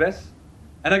in progress.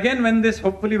 And again,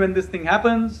 hopefully when this thing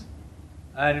happens,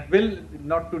 and it will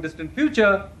not too distant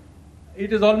future,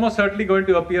 it is almost certainly going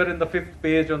to appear in the 5th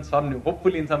page on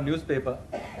hopefully in some newspaper.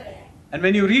 And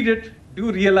when you read it,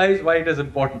 do realize why it is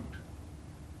important.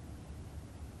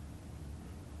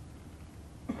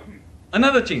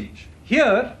 Another change.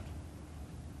 Here,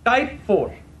 type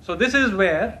 4. So this is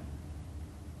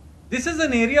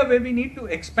an area where we need to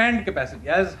expand capacity.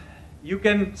 As you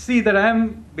can see that I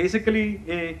am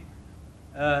basically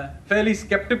fairly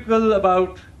skeptical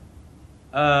about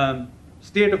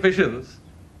state officials,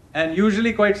 and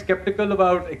usually quite skeptical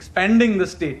about expanding the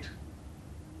state.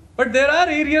 But there are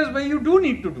areas where you do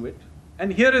need to do it.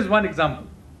 And here is one example.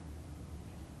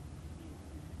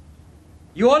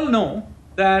 You all know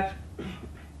that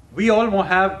we all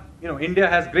have, India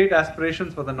has great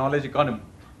aspirations for the knowledge economy.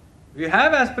 If you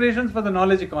have aspirations for the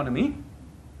knowledge economy,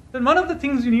 then one of the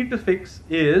things you need to fix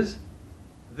is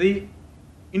the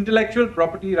intellectual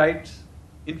property rights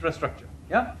infrastructure.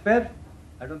 Yeah, fair?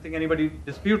 I don't think anybody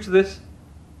disputes this.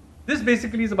 This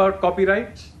basically is about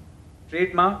copyrights,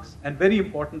 trademarks, and very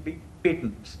importantly,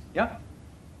 patents. Yeah?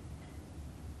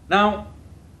 Now,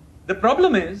 the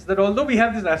problem is that although we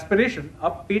have this aspiration,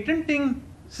 our patenting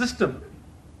system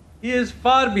is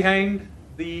far behind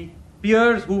the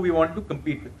peers who we want to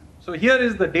compete with. So here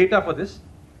is the data for this.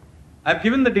 I've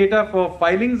given the data for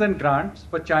filings and grants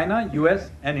for China, US,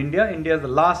 and India. India is the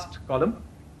last column.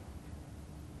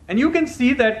 And you can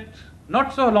see that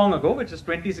not so long ago, which is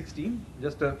 2016,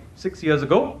 just 6 years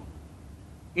ago,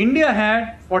 India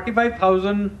had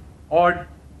 45,000 odd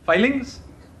filings,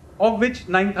 of which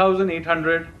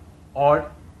 9,800 odd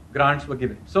grants were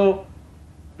given. So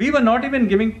we were not even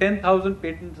giving 10,000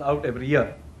 patents out every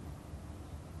year.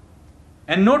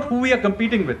 And note who we are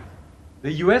competing with.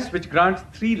 The US, which grants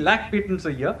 3 lakh patents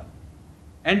a year,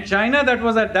 and China, that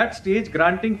was at that stage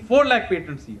granting 4 lakh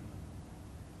patents a year.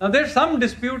 Now there's some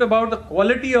dispute about the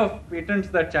quality of patents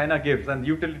that China gives and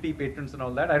utility patents and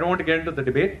all that. I don't want to get into the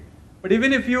debate. But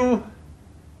even if you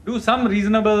do some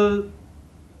reasonable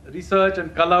research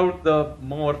and cull out the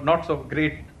more not so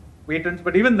great patents,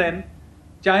 but even then,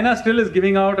 China still is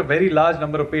giving out a very large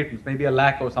number of patents, maybe a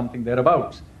lakh or something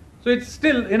thereabouts. So it's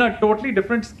still in a totally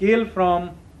different scale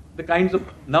from the kinds of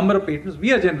number of patents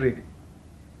we are generating.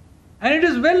 And it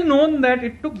is well known that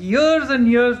it took years and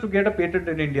years to get a patent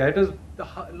in India. It is the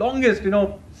longest,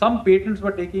 some patents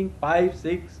were taking 5,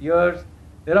 6 years.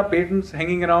 There are patents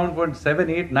hanging around for 7,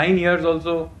 8, 9 years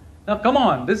also. Now come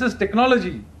on, this is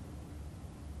technology.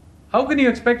 How can you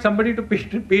expect somebody to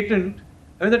patent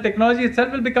when the technology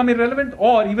itself will become irrelevant,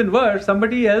 or even worse,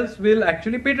 somebody else will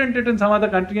actually patent it in some other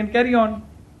country and carry on?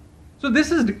 So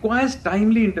this requires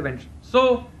timely intervention.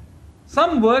 So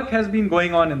some work has been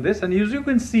going on in this, and as you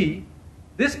can see,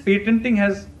 this patenting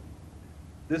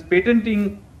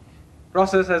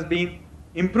process has been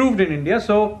improved in India.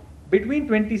 So between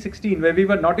 2016, where we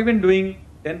were not even doing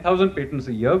 10,000 patents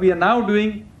a year, we are now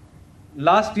doing,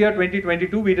 last year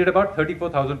 2022, we did about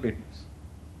 34,000 patents.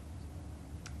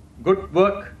 Good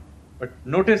work, but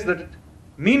notice that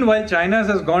meanwhile China's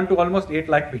has gone to almost 8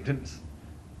 lakh patents.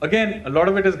 Again, a lot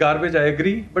of it is garbage, I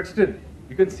agree, but still,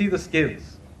 you can see the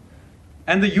scales.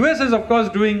 And the US is of course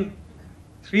doing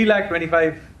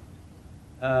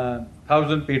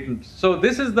 3,25,000 patents. So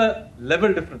this is the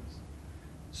level difference.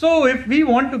 So if we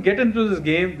want to get into this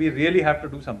game, we really have to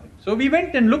do something. So we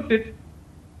went and looked at,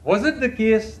 was it the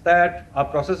case that our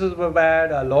processes were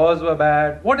bad, our laws were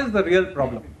bad? What is the real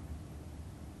problem?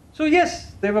 So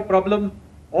yes, there were problems.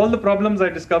 All the problems I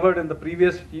discovered in the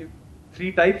previous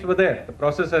 3 types were there. The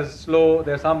process is slow,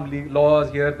 there are some laws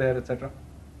here, there, etc.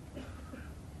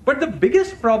 But the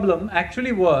biggest problem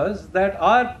actually was that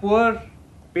our poor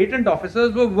patent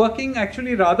officers were working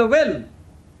actually rather well.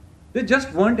 There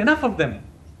just weren't enough of them.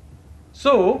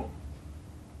 So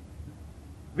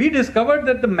we discovered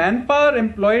that the manpower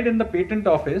employed in the patent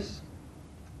office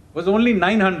was only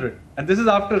 900. And this is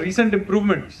after recent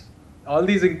improvements. All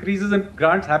these increases in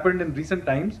grants happened in recent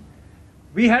times.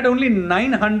 We had only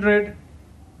 900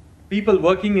 people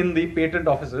working in the patent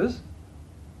offices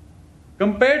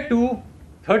compared to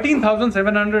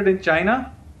 13,700 in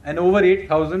China and over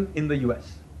 8,000 in the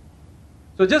US.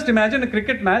 So just imagine a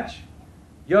cricket match.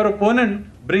 Your opponent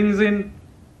brings in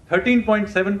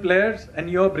 13.7 players and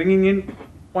you're bringing in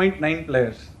 0.9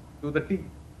 players to the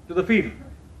field.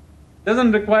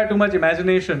 Doesn't require too much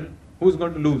imagination who's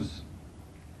going to lose.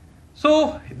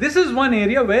 So this is one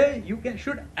area where you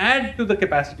should add to the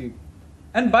capacity.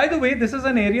 And by the way, this is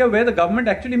an area where the government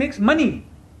actually makes money.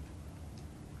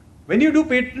 When you do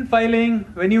patent filing,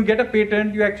 when you get a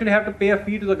patent, you actually have to pay a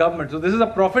fee to the government. So this is a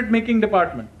profit-making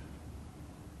department.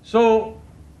 So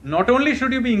not only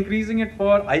should you be increasing it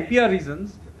for IPR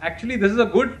reasons, actually this is a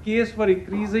good case for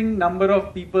increasing number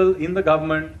of people in the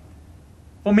government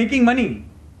for making money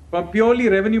from purely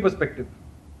revenue perspective.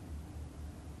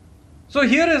 So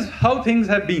here is how things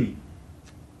have been.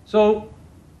 So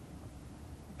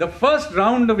the first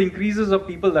round of increases of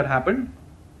people that happened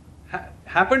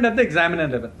at the examiner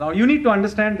level. Now you need to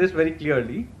understand this very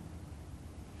clearly,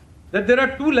 that there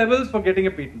are 2 levels for getting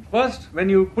a patent. First, when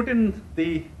you put in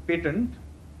the patent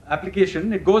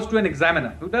application, it goes to an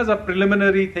examiner who does a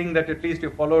preliminary thing that at least you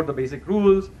followed the basic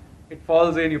rules, it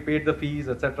falls in, you paid the fees,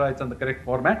 etc. It's on the correct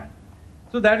format.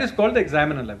 So that is called the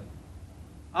examiner level.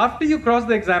 After you cross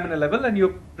the examiner level and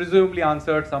you presumably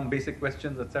answered some basic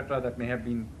questions, etc. that may have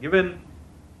been given,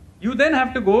 you then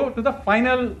have to go to the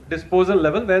final disposal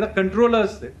level where the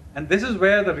controllers sit, and this is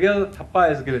where the real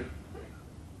thappa is given.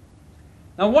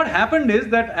 Now what happened is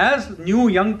that as new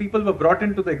young people were brought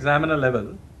into the examiner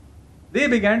level, they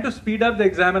began to speed up the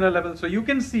examiner level. So you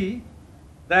can see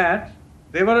that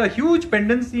there were a huge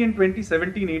pendency in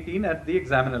 2017-18 at the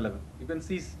examiner level. You can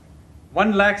see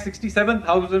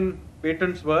 1,67,000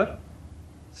 patents were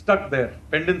stuck there,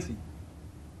 pendency.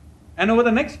 And over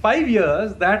the next 5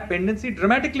 years, that pendency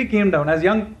dramatically came down as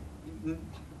young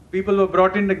people were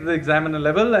brought into the examiner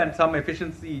level and some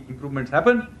efficiency improvements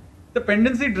happened. The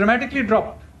pendency dramatically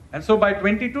dropped. And so by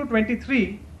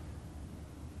 22-23,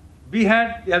 we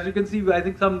had, as you can see, I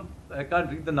think I can't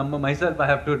read the number myself, I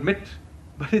have to admit,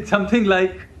 but it's something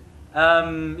like,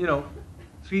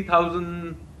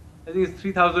 3,000, I think it's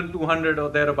 3,200 or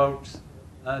thereabouts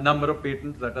number of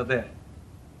patents that are there.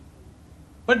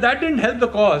 But that didn't help the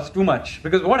cause too much,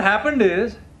 because what happened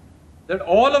is that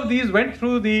all of these went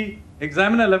through the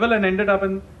examiner level and ended up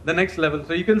in the next level.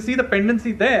 So you can see the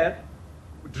pendency there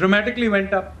dramatically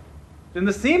went up. In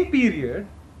the same period,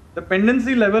 the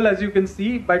pendency level, as you can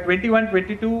see, by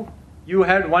 21-22, you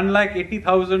had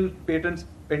 1,80,000 patents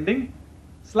pending.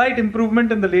 Slight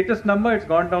improvement in the latest number, it's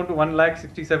gone down to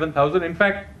 1,67,000. In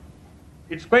fact,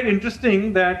 it's quite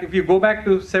interesting that if you go back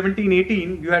to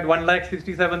 17-18, you had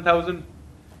 1,67,000.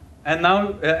 And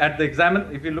now at the examiner,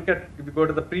 if you go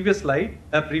to the previous slide,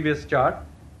 previous chart,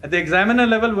 at the examiner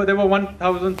level, where there were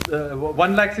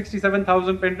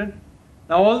 1,67,000 pending.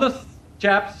 Now all those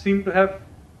chaps seem to have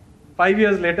 5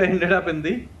 years later ended up in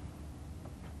the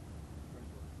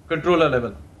controller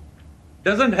level.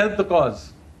 Doesn't help the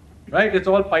cause, right? It's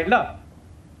all piled up.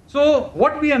 So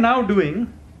what we are now doing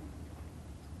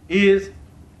is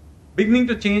beginning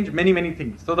to change many, many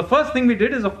things. So the first thing we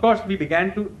did is, of course, we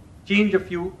began to change a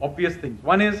few obvious things.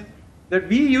 One is that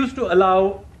we used to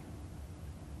allow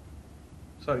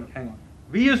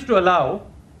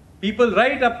people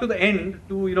right up to the end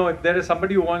to, if there is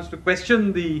somebody who wants to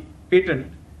question the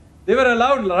patent, they were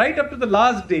allowed right up to the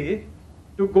last day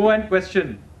to go and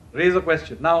raise a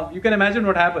question. Now, you can imagine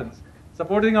what happens.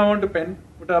 Supposing I want to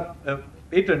put up a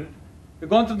patent, we've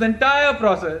gone through the entire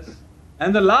process,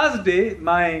 and the last day,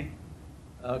 my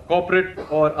corporate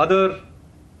or other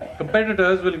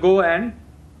competitors will go and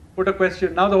put a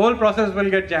question. Now the whole process will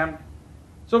get jammed.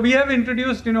 So we have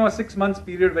introduced, a 6 months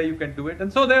period where you can do it.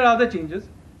 And so there are other changes.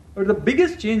 But the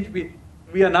biggest change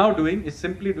we are now doing is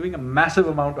simply doing a massive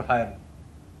amount of hiring.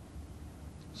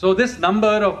 So this number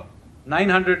of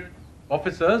 900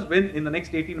 officers will in the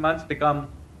next 18 months become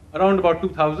around about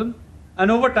 2,000. And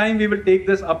over time we will take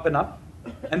this up and up.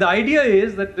 And the idea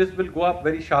is that this will go up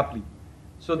very sharply.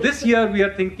 So this year we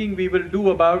are thinking we will do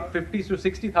about 50 to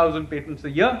 60,000 patents a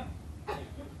year.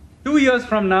 2 years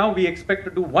from now we expect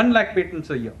to do 1 lakh patents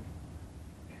a year.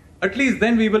 At least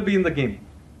then we will be in the game.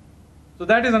 So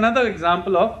that is another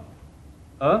example of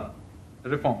a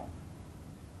reform.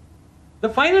 The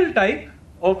final type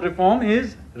of reform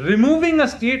is removing a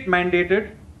state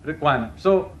mandated requirement.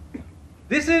 So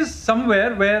this is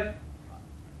somewhere where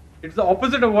it's the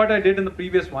opposite of what I did in the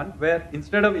previous one, where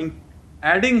instead of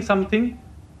adding something,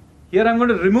 here I'm going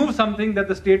to remove something that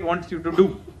the state wants you to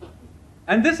do.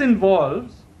 And this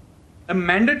involves a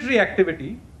mandatory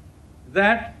activity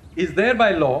that is there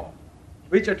by law,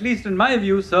 which at least in my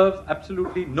view serves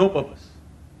absolutely no purpose.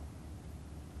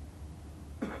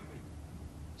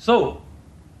 So,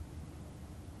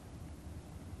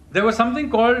 there was something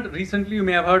called, recently you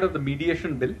may have heard of the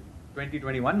Mediation Bill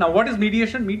 2021. Now what is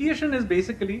mediation? Mediation is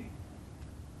basically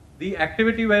the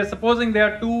activity where, supposing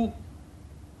there are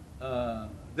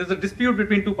there's a dispute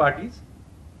between two parties.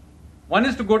 One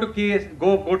is to go to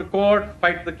court,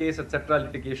 fight the case, etc.,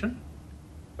 litigation.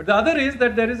 But the other is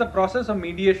that there is a process of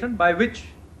mediation by which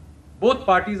both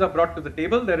parties are brought to the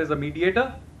table. There is a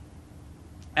mediator,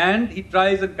 and he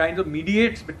tries and kind of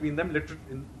mediates between them.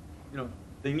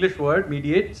 The English word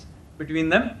mediates between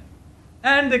them,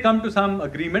 and they come to some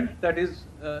agreement that is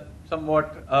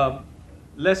somewhat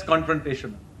less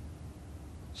confrontational.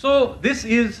 So this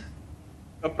is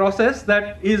a process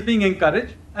that is being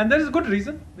encouraged, and there is good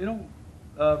reason.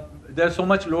 There's so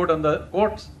much load on the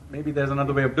courts. Maybe there's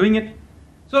another way of doing it.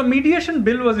 So a mediation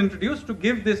bill was introduced to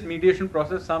give this mediation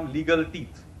process some legal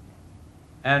teeth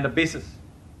and a basis.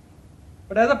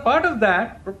 But as a part of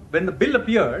that, when the bill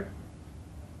appeared,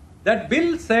 that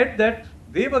bill said that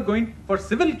they were going, for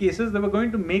civil cases, they were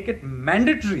going to make it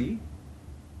mandatory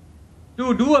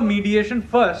to do a mediation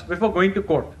first before going to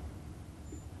court.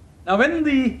 Now when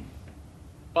the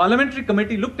parliamentary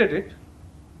committee looked at it,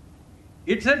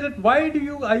 it said that why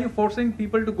are you forcing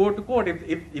people to go to court?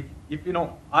 If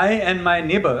I and my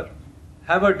neighbor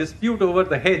have a dispute over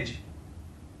the hedge,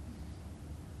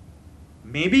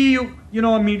 maybe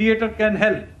a mediator can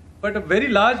help. but a very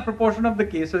large proportion of the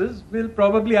cases I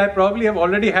probably have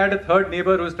already had a third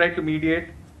neighbor who has tried to mediate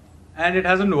and it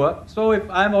hasn't worked. So if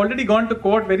I'm already gone to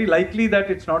court, very likely that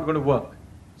it's not going to work.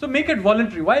 So make it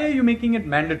voluntary. Why are you making it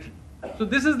mandatory? So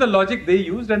this is the logic they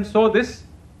used, and so this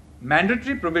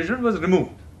mandatory provision was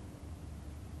removed.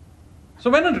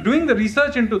 So when I was doing the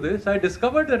research into this, I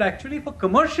discovered that actually for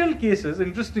commercial cases,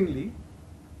 interestingly,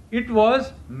 it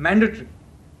was mandatory.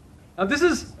 Now this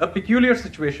is a peculiar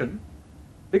situation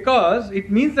because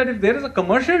it means that if there is a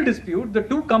commercial dispute, the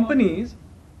two companies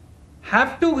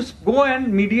have to go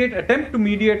and attempt to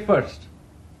mediate first.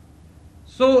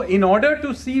 So in order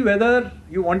to see whether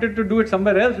you wanted to do it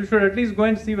somewhere else, you should at least go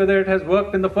and see whether it has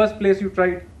worked in the first place you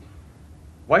tried.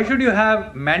 Why should you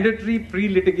have mandatory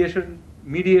pre-litigation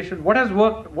mediation? What has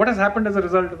worked? What has happened as a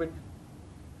result of it?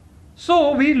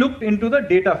 So we looked into the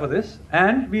data for this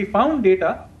and we found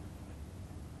data.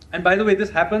 And by the way, this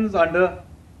is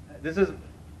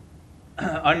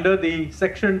under the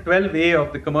section 12A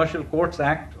of the Commercial Courts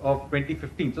Act of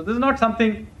 2015. So this is not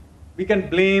something we can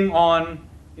blame on,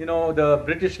 the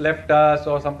British left us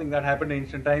or something that happened in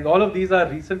ancient times. All of these are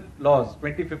recent laws.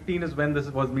 2015 is when this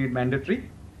was made mandatory.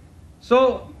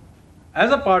 So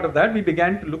as a part of that, we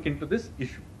began to look into this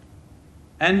issue.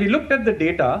 And we looked at the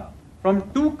data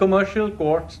from two commercial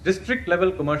courts, district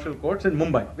level commercial courts in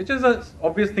Mumbai, which is an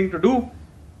obvious thing to do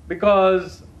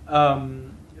because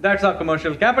that's our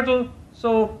commercial capital,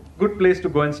 so good place to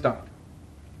go and start.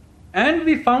 And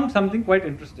we found something quite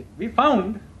interesting. We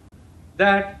found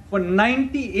that for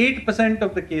 98%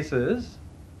 of the cases,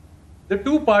 the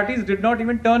two parties did not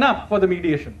even turn up for the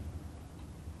mediation.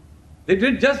 They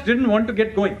just didn't want to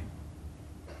get going.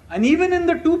 And even in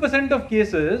the 2% of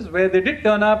cases where they did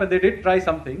turn up and they did try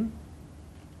something,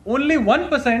 only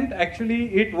 1%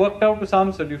 actually it worked out to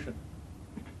some solution.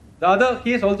 The other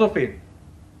case also failed.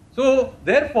 So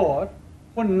therefore,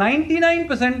 for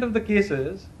 99% of the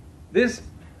cases, this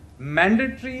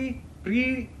mandatory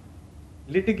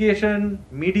pre-litigation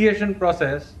mediation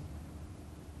process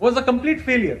was a complete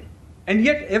failure. And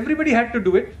yet everybody had to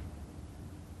do it.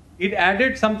 It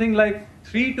added something like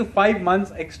 3 to 5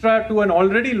 months extra to an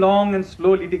already long and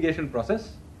slow litigation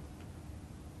process.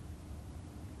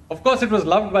 Of course, it was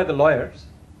loved by the lawyers.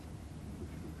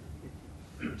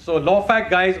 So law fact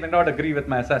guys may not agree with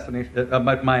my assessment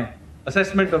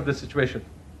of the situation.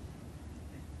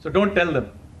 So don't tell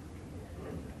them.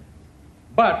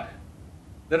 But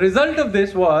the result of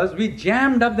this was we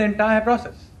jammed up the entire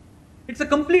process. It's a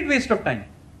complete waste of time.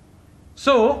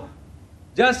 So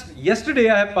just yesterday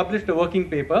I have published a working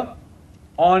paper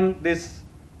on this,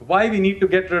 why we need to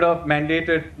get rid of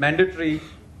mandatory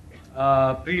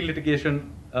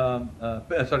pre-litigation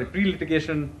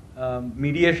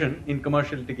mediation in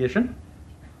commercial litigation,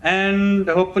 and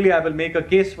hopefully I will make a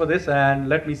case for this, and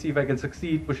let me see if I can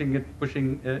succeed pushing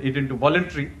it into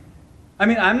voluntary. I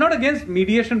mean, I'm not against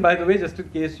mediation, by the way, just in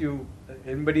case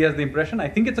anybody has the impression. I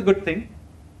think it's a good thing.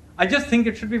 I just think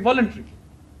it should be voluntary.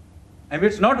 And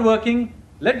if it's not working,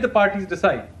 let the parties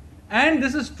decide. And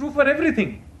this is true for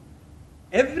everything.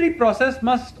 Every process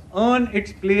must earn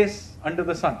its place under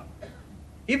the sun.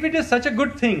 If it is such a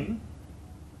good thing,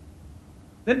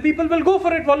 then people will go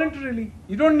for it voluntarily.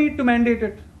 You don't need to mandate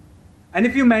it. And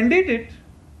if you mandate it,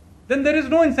 then there is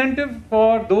no incentive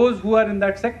for those who are in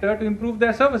that sector to improve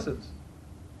their services.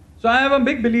 So I am a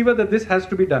big believer that this has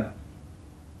to be done.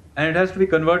 And it has to be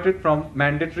converted from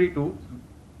mandatory to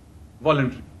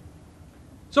voluntary.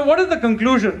 So what is the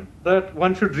conclusion that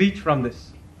one should reach from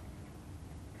this?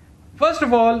 First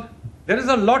of all, there is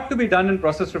a lot to be done in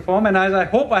process reform, and as I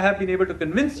hope I have been able to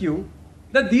convince you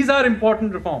that these are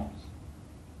important reforms.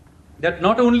 That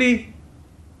not only,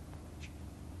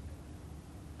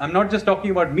 I'm not just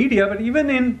talking about media, but even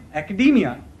in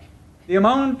academia, the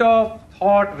amount of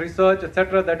thought, research,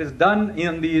 etc. that is done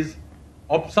in these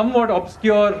somewhat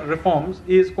obscure reforms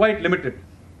is quite limited.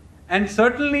 And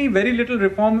certainly very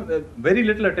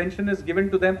little attention is given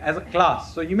to them as a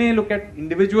class. So you may look at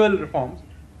individual reforms,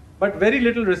 but very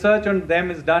little research on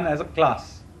them is done as a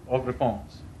class of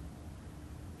reforms.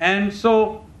 And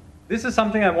so this is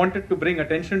something I wanted to bring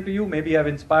attention to you. Maybe I've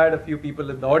inspired a few people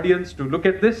in the audience to look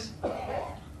at this.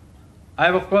 I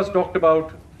have, of course, talked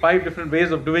about 5 different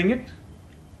ways of doing it.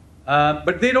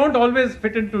 But they don't always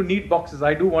fit into neat boxes.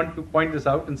 I do want to point this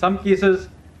out. In some cases,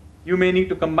 you may need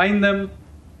to combine them.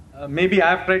 Maybe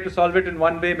I have tried to solve it in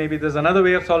one way. Maybe there's another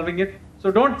way of solving it.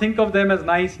 So don't think of them as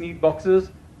nice, neat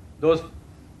boxes. Those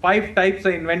 5 types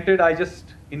I invented. I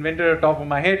just invented at the top of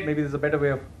my head. Maybe there's a better way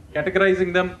of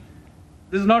categorizing them.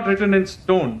 This is not written in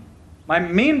stone. My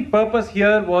main purpose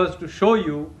here was to show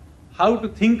you how to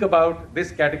think about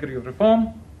this category of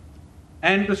reform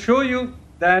and to show you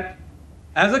that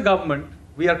as a government,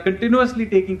 we are continuously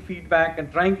taking feedback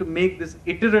and trying to make this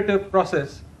iterative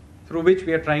process through which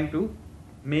we are trying to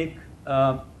make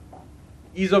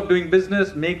ease of doing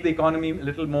business, make the economy a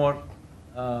little more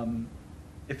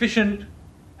efficient.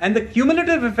 And the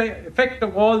cumulative effect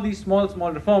of all these small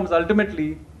reforms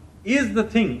ultimately is the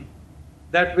thing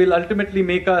that will ultimately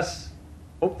make us,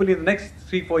 hopefully in the next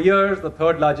 3-4 years, the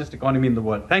third largest economy in the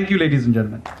world. Thank you, ladies and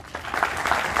gentlemen.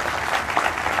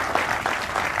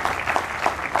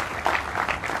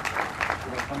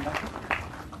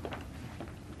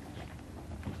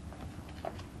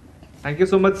 Thank you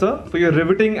so much, sir, for your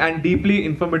riveting and deeply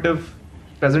informative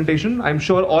presentation. I'm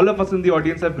sure all of us in the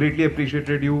audience have greatly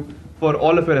appreciated you for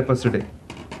all of your efforts today.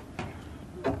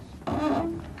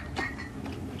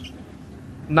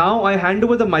 Now I hand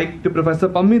over the mic to Professor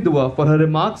Pammi Dua for her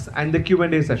remarks and the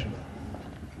Q&A session.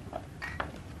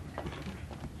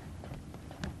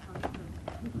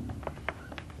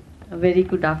 A very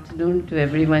good afternoon to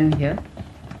everyone here.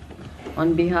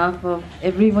 On behalf of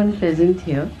everyone present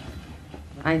here,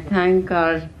 I thank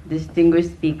our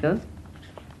distinguished speaker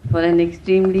for an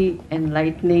extremely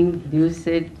enlightening,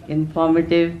 lucid,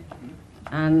 informative,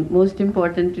 and most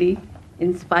importantly,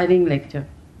 inspiring lecture.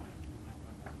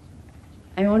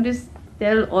 I want to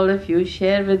tell all of you,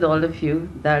 share with all of you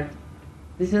that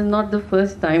this is not the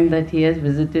first time that he has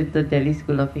visited the Delhi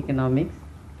School of Economics,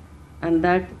 and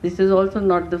that this is also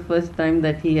not the first time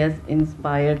that he has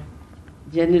inspired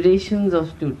generations of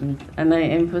students, and I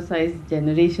emphasize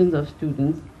generations of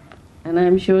students, and I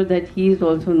am sure that he is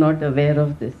also not aware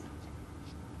of this.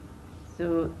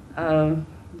 So,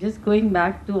 just going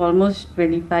back to almost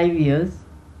 25 years,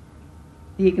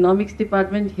 the economics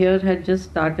department here had just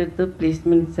started the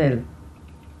placement cell.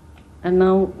 And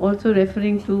now also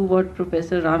referring to what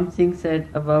Professor Ram Singh said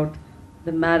about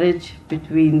the marriage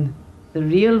between the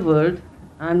real world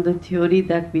and the theory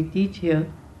that we teach here.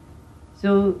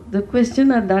 So the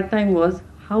question at that time was,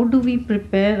 how do we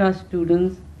prepare our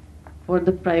students for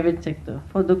the private sector,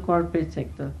 for the corporate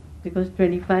sector? Because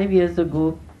 25 years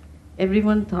ago,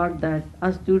 everyone thought that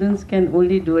our students can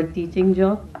only do a teaching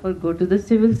job or go to the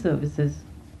civil services.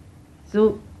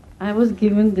 So I was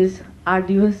given this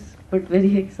arduous but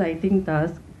very exciting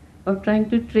task of trying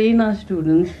to train our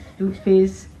students to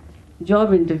face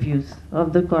job interviews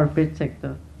of the corporate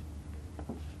sector.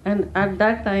 And at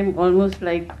that time, almost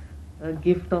like a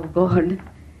gift of God,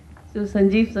 so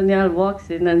Sanjeev Sanyal walks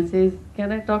in and says,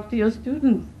 "Can I talk to your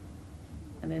students?"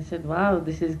 And I said, "Wow,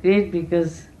 this is great,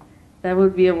 because that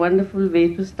would be a wonderful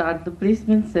way to start the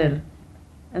placement cell."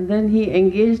 And then he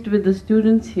engaged with the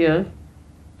students here,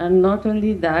 and not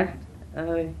only that,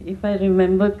 if I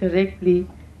remember correctly,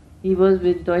 he was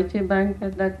with Deutsche Bank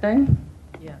at that time.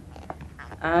 Yeah.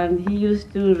 And he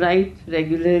used to write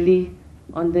regularly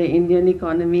on the Indian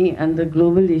economy and the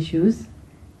global issues,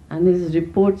 and his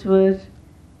reports were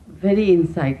very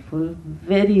insightful,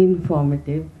 very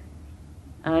informative,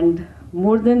 and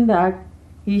more than that,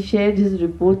 he shared his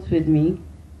reports with me,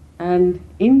 and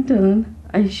in turn,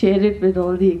 I shared it with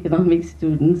all the economics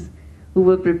students who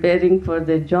were preparing for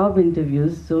their job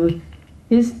interviews. So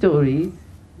his stories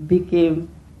became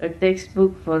a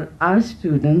textbook for our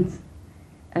students,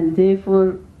 and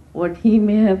therefore what he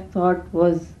may have thought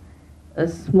was a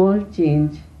small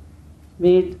change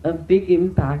made a big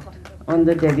impact on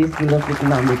the Delhi School of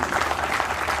Economics.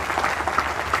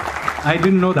 I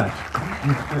didn't know that.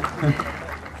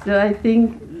 So I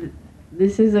think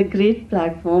this is a great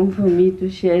platform for me to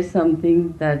share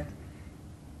something that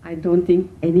I don't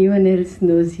think anyone else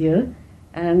knows here,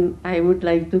 and I would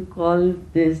like to call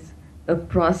this a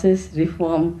process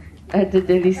reform at the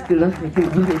Delhi School of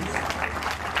Economics.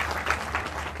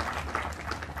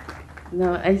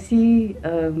 Now I see,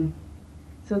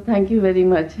 so thank you very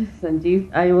much, Sanjeev.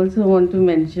 I also want to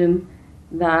mention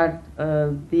that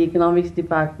the economics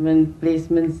department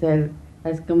placement cell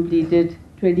has completed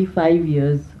 25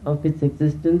 years of its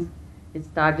existence. It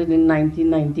started in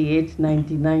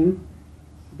 1998-99.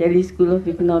 Delhi School of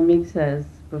Economics, as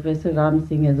Professor Ram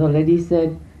Singh has already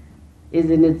said, is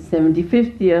in its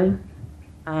 75th year,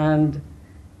 and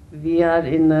we are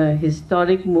in a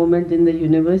historic moment in the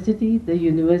university. The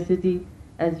university,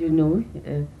 as you know,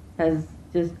 has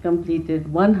just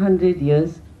completed 100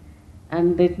 years,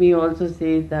 and let me also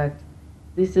say that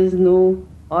this is no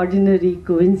ordinary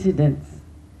coincidence,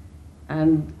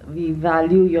 and we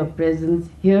value your presence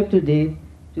here today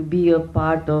to be a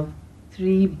part of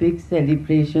 3 big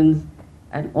celebrations,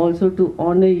 and also to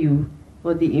honor you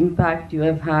for the impact you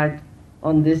have had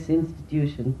on this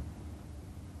institution.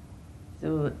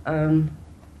 So,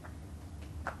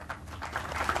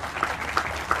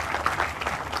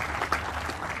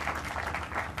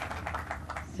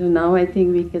 So now I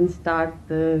think we can start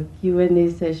the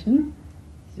Q&A session.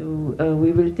 So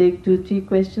we will take 2-3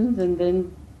 questions and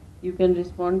then you can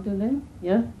respond to them.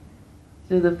 Yeah?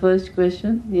 So the first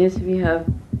question, yes, we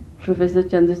have Professor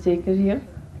Chandrasekhar here.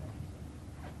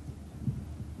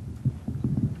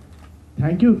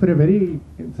 Thank you for a very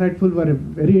insightful, for a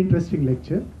very interesting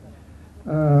lecture.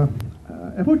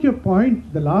 About your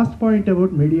point, the last point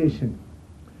about mediation,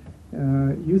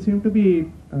 you seem to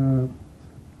be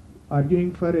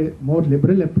arguing for a more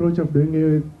liberal approach of doing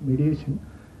a mediation.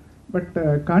 But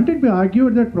can't it be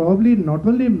argued that probably not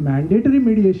only mandatory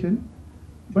mediation,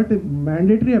 but a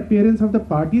mandatory appearance of the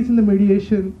parties in the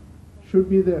mediation should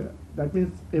be that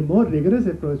means a more rigorous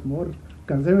approach, more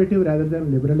conservative rather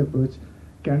than liberal approach.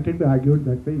 Can't it be argued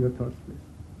that way? Your thoughts,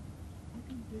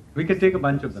 please. We can take a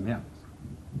bunch of them, yeah.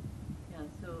 Yeah,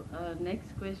 so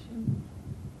next question.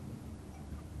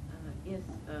 Yes,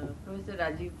 Professor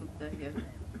Rajiv Gupta here.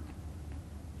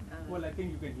 Well, I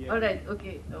think you can hear. All right,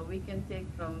 okay, we can take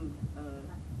from...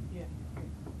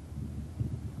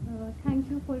 Thank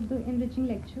you for the enriching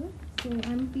lecture. So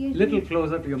I'm a PhD. Little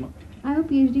closer to your mouth. I'm a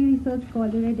PhD research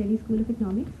scholar at Delhi School of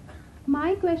Economics.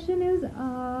 My question is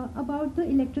about the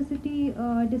electricity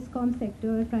discom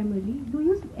sector primarily. Do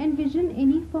you envision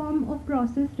any form of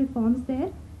process reforms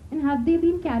there, and have they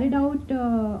been carried out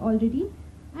already?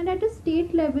 And at a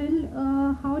state level,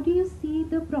 how do you see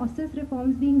the process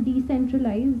reforms being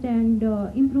decentralized and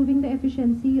improving the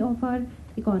efficiency of our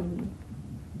economy?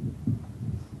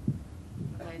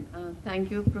 Right, thank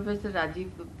you, Professor Rajiv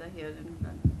Gupta here in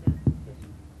front.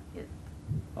 Yeah. Yes.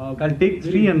 I'll take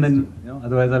 3 and then,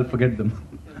 otherwise I'll forget them.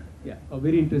 Yeah, a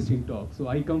very interesting talk. So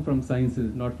I come from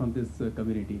sciences, not from this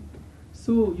community.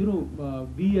 So,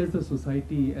 we as a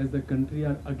society, as the country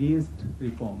are against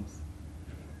reforms.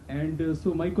 And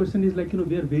so my question is like,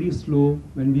 we are very slow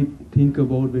when we think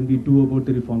about, when we do about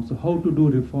the reform. So how to do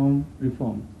reform?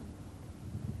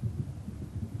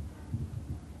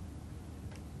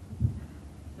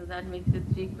 So that makes it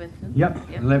 3 questions. Yep.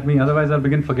 Otherwise I'll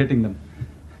begin forgetting them.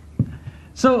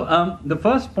 So the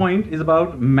first point is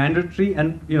about mandatory,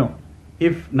 and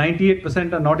if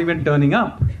 98% are not even turning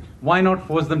up, why not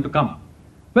force them to come?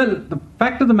 Well, the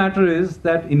fact of the matter is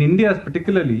that in India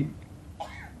particularly,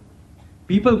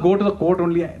 people go to the court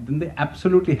only when they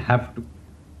absolutely have to,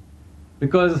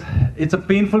 because it's a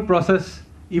painful process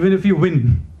even if you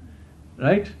win,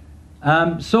 right?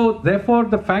 So therefore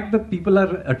the fact that people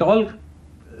are at all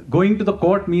going to the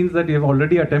court means that you have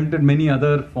already attempted many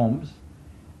other forms.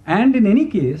 And in any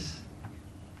case,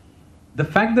 the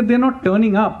fact that they're not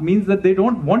turning up means that they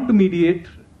don't want to mediate,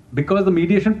 because the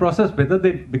mediation process, because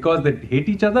they hate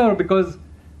each other or because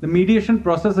the mediation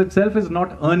process itself is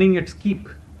not earning its keep.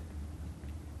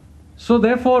 So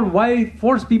therefore, why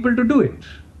force people to do it?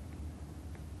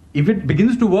 If it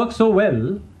begins to work so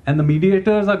well and the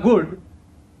mediators are good,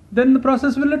 then the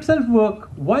process will itself work.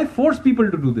 Why force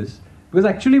people to do this? Because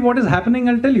actually what is happening,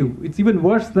 I'll tell you, it's even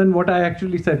worse than what I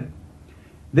actually said.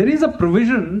 There is a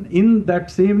provision in that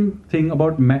same thing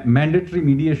about mandatory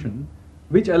mediation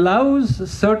which allows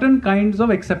certain kinds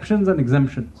of exceptions and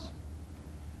exemptions.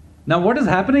 Now what is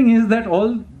happening is that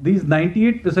all these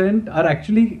 98% are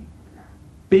actually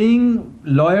paying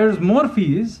lawyers more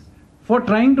fees for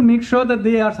trying to make sure that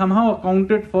they are somehow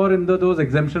accounted for in those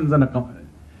exemptions and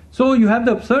so you have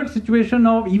the absurd situation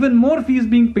of even more fees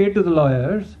being paid to the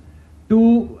lawyers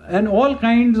and all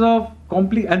kinds of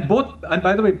and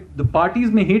by the way, the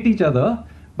parties may hate each other,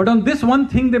 but on this one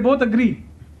thing they both agree,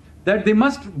 that they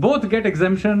must both get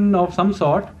exemption of some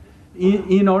sort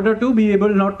in order to be able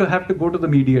not to have to go to the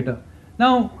mediator.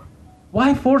 Now,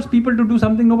 why force people to do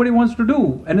something nobody wants to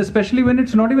do, and especially when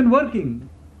it's not even working?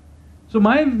 So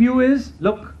my view is,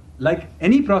 look, like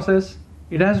any process,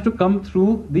 it has to come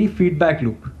through the feedback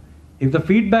loop. If the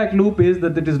feedback loop is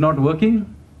that it is not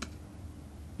working,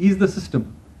 ease the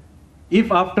system. If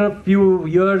after a few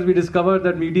years we discover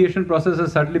that mediation process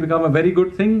has suddenly become a very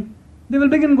good thing, they will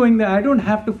begin going there. I don't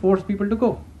have to force people to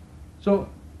go. So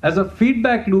as a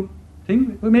feedback loop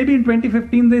thing, maybe in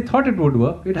 2015 they thought it would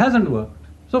work. It hasn't worked.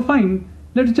 So fine,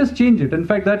 let's just change it. In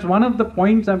fact, that's one of the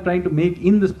points I'm trying to make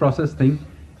in this process thing.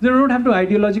 They don't have to be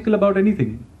ideological about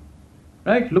anything.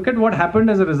 Right? Look at what happened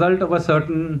as a result of a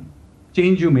certain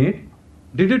change you made.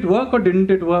 Did it work or didn't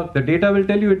it work? The data will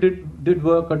tell you it did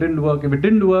work or didn't work. If it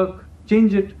didn't work,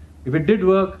 change it. If it did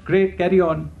work, great, carry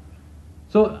on.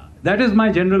 So that is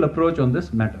my general approach on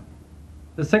this matter.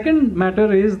 The second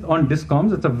matter is on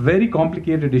discoms. It's a very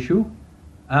complicated issue.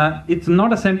 It's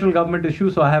not a central government issue,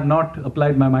 so I have not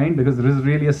applied my mind, because there is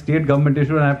really a state government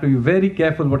issue and I have to be very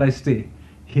careful what I say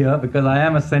here, because I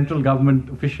am a central government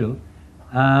official.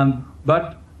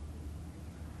 But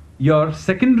your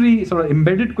secondary sort of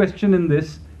embedded question in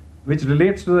this, which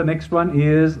relates to the next one,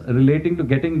 is relating to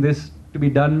getting this to be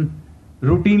done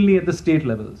routinely at the state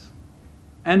levels.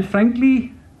 And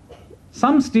frankly,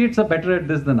 some states are better at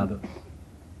this than others.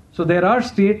 So there are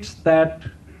states that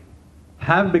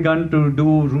have begun to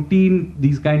do routine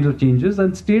these kinds of changes,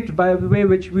 and states, by the way,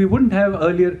 which we wouldn't have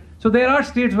earlier. So there are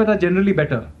states that are generally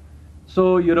better.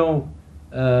 So,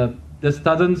 the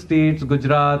southern states,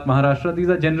 Gujarat, Maharashtra, these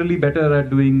are generally better at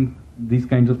doing these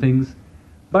kinds of things.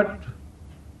 But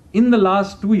in the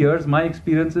last 2 years, my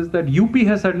experience is that UP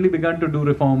has suddenly begun to do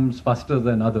reforms faster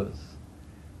than others.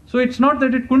 So it's not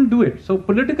that it couldn't do it. So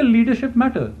political leadership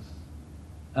matters.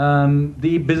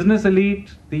 The business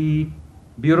elite, the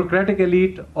bureaucratic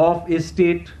elite of a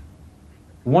state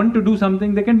want to do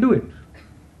something, they can do it.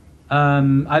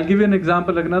 I'll give you an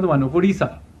example, like another one of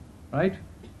Odisha, right?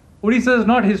 Odisha is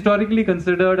not historically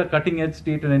considered a cutting-edge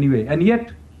state in any way, and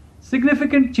yet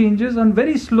significant changes and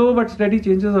very slow but steady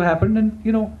changes have happened, and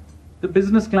the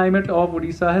business climate of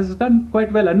Odisha has done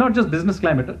quite well, and not just business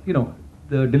climate,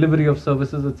 the delivery of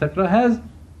services, etc., has,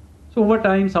 so over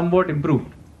time, somewhat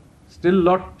improved. Still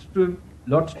lots to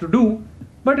do,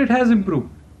 but it has improved.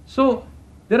 So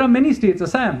there are many states,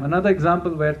 Assam, another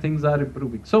example where things are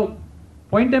improving. So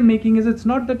point I'm making is it's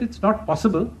not that it's not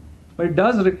possible, but it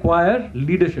does require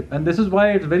leadership. And this is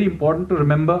why it's very important to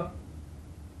remember,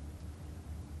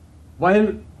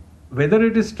 while whether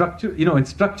it is structural, in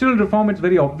structural reform, it's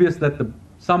very obvious that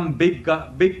some big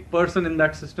person in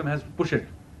that system has to push it.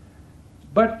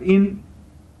 But in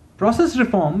process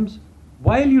reforms,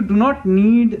 while you do not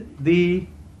need the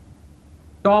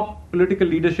top political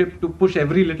leadership to push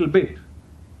every little bit,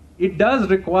 it does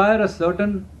require a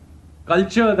certain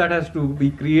culture that has to be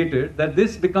created, that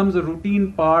this becomes a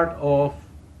routine part of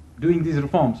doing these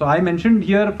reforms. So I mentioned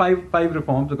here five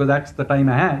reforms because that's the time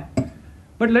I had.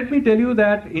 But let me tell you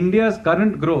that India's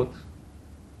current growth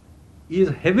is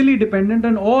heavily dependent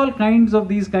on all kinds of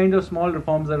these kind of small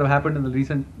reforms that have happened in the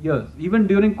recent years. Even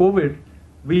during COVID,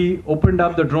 we opened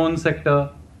up the drone sector,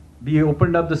 we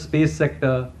opened up the space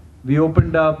sector, we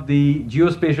opened up the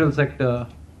geospatial sector,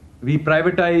 we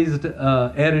privatized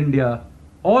Air India.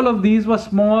 All of these were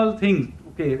small things.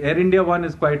 Okay, Air India one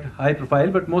is quite high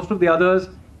profile, but most of the others,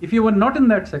 if you were not in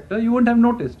that sector, you wouldn't have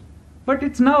noticed. But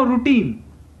it's now routine.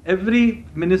 Every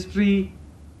ministry,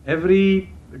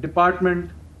 every department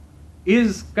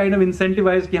is kind of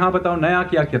incentivized, ki haan batao naya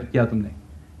kiya tumne.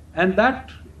 And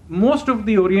that, most of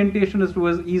the orientation is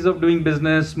towards ease of doing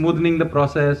business, smoothening the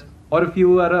process, or if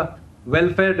you are a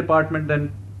welfare department,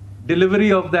 then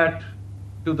delivery of that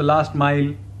to the last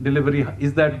mile delivery,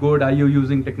 is that good? Are you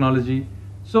using technology?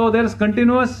 So there's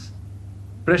continuous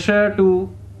pressure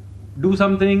to do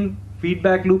something,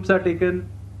 feedback loops are taken,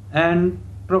 and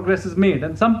progress is made.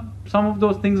 And some of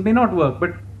those things may not work,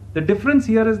 but the difference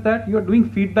here is that you are doing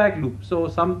feedback loops. So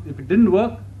if it didn't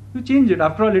work, you change it.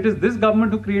 After all, it is this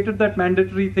government who created that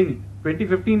mandatory thing.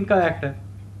 2015 ka act hai.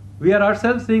 We are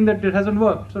ourselves saying that it hasn't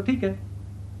worked. So theek hai.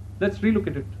 Let's relook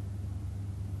at it.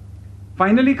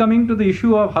 Finally, coming to the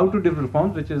issue of how to do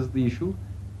reforms, which is the issue.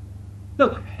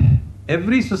 Look,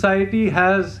 every society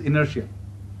has inertia.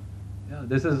 Yeah,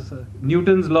 this is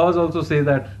Newton's laws also say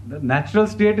that the natural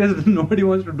state is nobody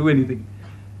wants to do anything.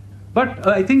 But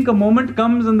I think a moment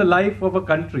comes in the life of a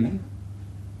country,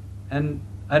 and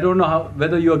I don't know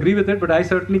whether you agree with it, but I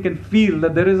certainly can feel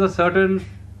that there is a certain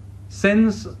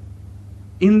sense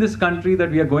in this country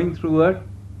that we are going through a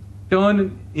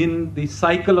turn in the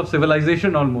cycle of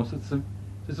civilization almost.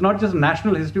 It's not just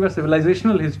national history, but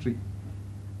civilizational history.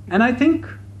 And I think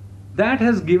that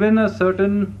has given a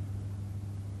certain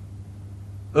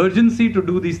urgency to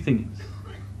do these things.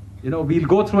 We'll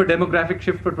go through a demographic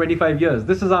shift for 25 years.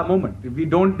 This is our moment. If we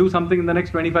don't do something in the next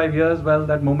 25 years, well,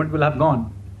 that moment will have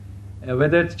gone.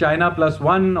 Whether it's China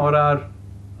 +1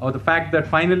 or the fact that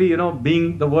finally,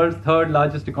 being the world's third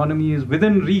largest economy is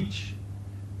within reach.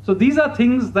 So these are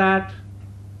things that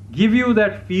give you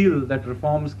that feel that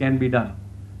reforms can be done.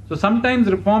 So sometimes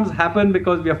reforms happen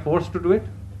because we are forced to do it.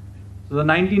 So the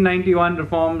 1991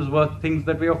 reforms were things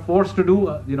that we were forced to do.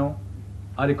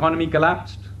 Our economy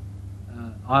collapsed.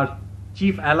 Our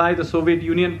chief ally, the Soviet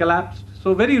Union, collapsed.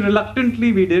 So very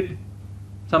reluctantly we did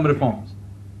some reforms.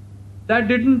 That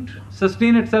didn't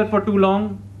sustain itself for too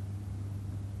long.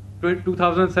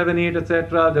 2007-8,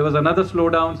 etc. There was another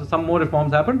slowdown, so some more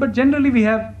reforms happened. But generally we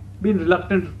have been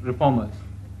reluctant reformers.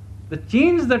 The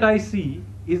change that I see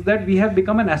is that we have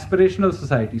become an aspirational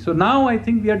society. So now I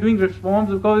think we are doing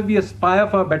reforms because we aspire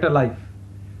for a better life.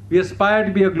 We aspire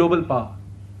to be a global power.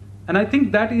 And I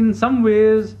think that in some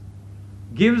ways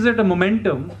gives it a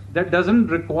momentum that doesn't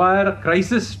require a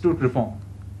crisis to reform.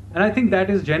 And I think that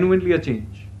is genuinely a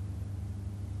change.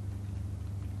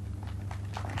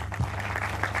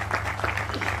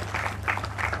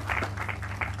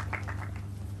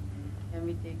 Can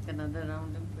we take another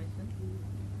round of questions?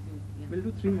 Yeah. We'll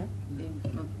do 3 more.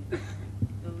 Okay.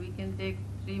 So we can take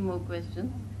 3 more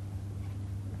questions.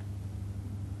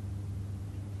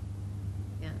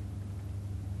 Yeah.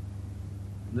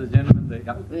 The gentleman there.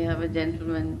 Yeah. We have a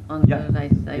gentleman on the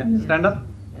right side. Yeah. Stand up.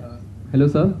 Hello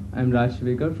sir, I'm Raj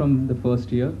Shivekar from the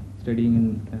first year studying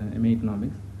in MA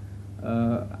Economics.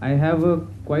 I have a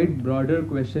quite broader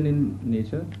question in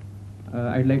nature.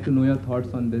 I'd like to know your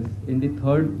thoughts on this. In the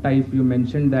third type, you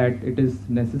mentioned that it is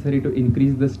necessary to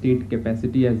increase the state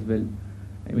capacity as well.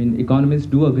 I mean, economists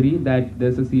do agree that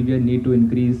there's a severe need to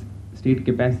increase state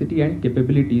capacity and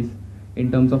capabilities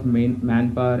in terms of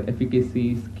manpower,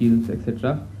 efficacy, skills,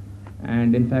 etc.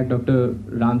 And in fact, Dr.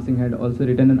 Ram Singh had also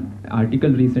written an article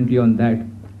recently on that.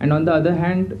 And on the other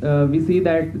hand, we see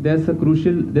that there's a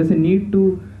need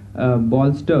to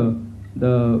bolster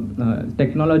the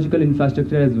technological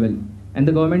infrastructure as well. And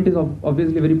the government is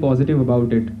obviously very positive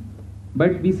about it.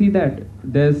 But we see that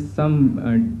there's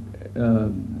some,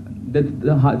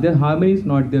 the harmony is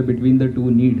not there between the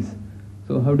two needs.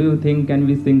 So how do you think can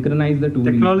we synchronize the two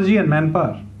Technology and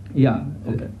manpower? Yeah.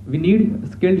 Okay. We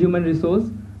need skilled human resource,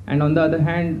 and on the other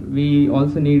hand, we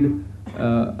also need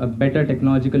a better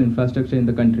technological infrastructure in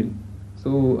the country.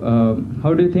 So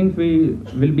how do you think we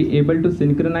will be able to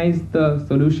synchronize the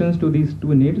solutions to these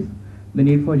two needs, the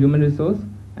need for human resource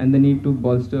and the need to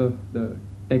bolster the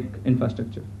tech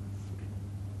infrastructure?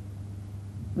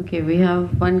 Okay, we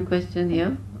have one question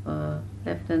here,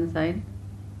 left hand side.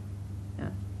 Yeah.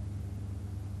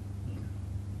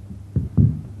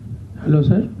 Hello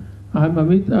sir, I'm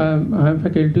Amit. I'm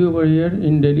faculty over here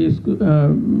in Delhi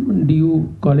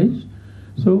DU College.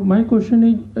 So my question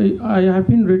is, I have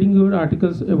been reading your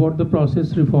articles about the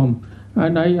process reform,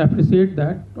 and I appreciate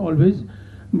that always.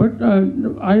 But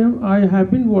I have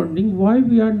been wondering why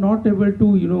we are not able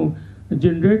to,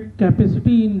 generate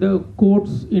capacity in the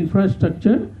courts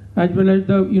infrastructure as well as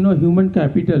the, human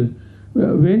capital,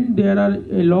 when there are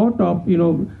a lot of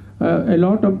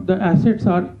the assets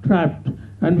are trapped,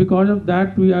 and because of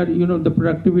that we are, the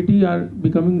productivity are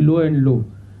becoming low and low,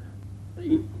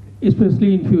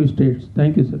 especially in few states.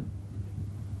 Thank you, sir.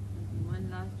 One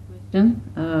last question.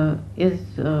 Yes,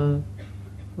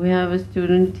 we have a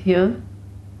student here.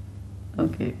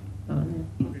 Okay.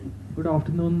 Good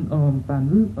afternoon,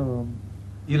 panel.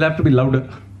 You'll have to be louder.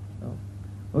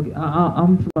 Okay,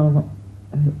 I'm from.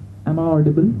 Am I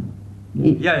audible?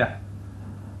 Yeah.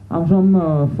 I'm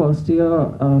from first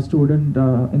year student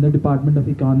in the Department of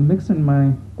Economics, and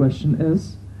my question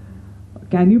is,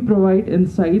 can you provide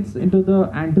insights into the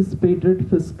anticipated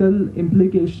fiscal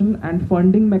implication and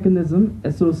funding mechanism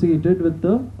associated with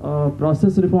the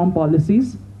process reform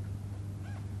policies?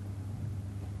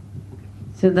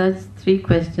 So that's 3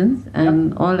 questions,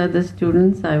 and all other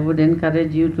students, I would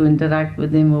encourage you to interact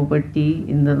with him over tea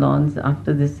in the lawns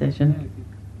after this session.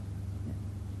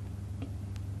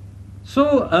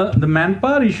 So the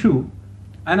manpower issue,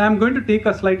 and I'm going to take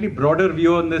a slightly broader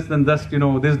view on this than just,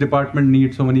 this department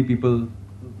needs so many people.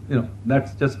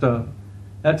 That's just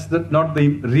not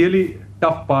the really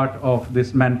tough part of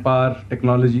this manpower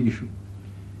technology issue.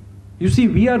 You see,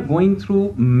 we are going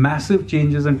through massive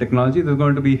changes in technology. There's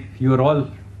going to be, you are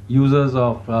all users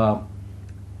of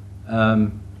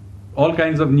all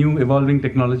kinds of new evolving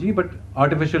technology, but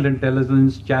artificial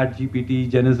intelligence, chat GPT,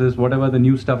 Genesis, whatever the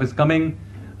new stuff is coming,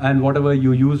 and whatever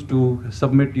you use to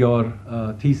submit your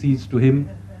theses to him.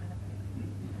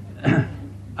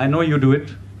 I know you do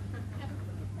it.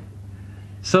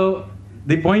 So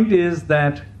the point is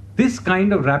that this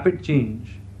kind of rapid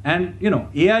change, and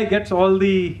AI gets all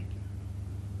the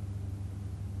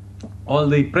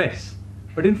press,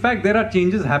 but in fact there are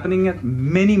changes happening at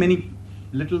many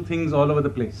little things all over the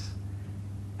place,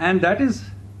 and that is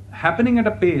happening at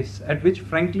a pace at which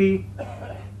frankly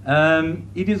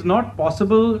it is not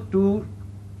possible to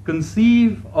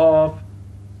conceive of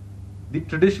the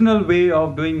traditional way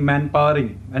of doing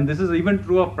manpowering, and this is even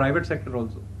true of private sector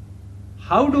also.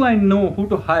 How do I know who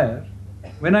to hire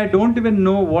when I don't even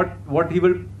know what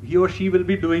he or she will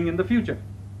be doing in the future?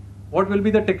 What will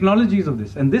be the technologies of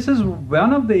this? And this is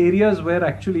one of the areas where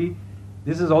actually,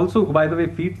 this is also, by the way,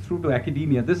 feeds through to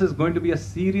academia. This is going to be a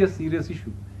serious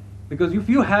issue. Because if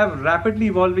you have rapidly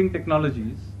evolving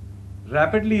technologies,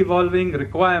 rapidly evolving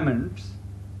requirements,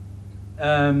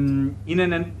 the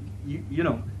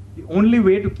only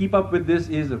way to keep up with this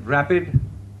is rapid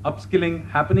upskilling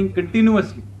happening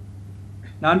continuously.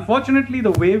 Now, unfortunately,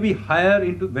 the way we hire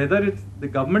into, whether it's the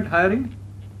government hiring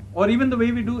or even the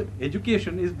way we do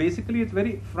education is basically it's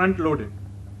very front loaded.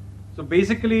 So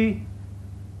basically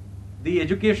the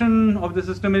education of the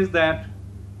system is that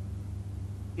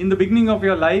in the beginning of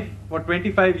your life, for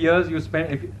 25 years you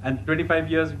spend, and 25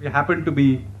 years if you happen to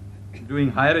be doing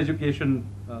higher education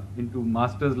into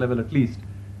master's level at least,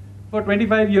 for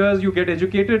 25 years you get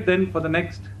educated, then for the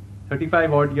next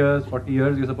 35 odd years, 40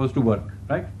 years you're supposed to work,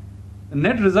 right? The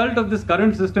net result of this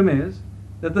current system is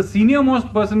that the senior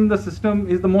most person in the system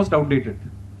is the most outdated.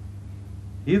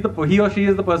 He or she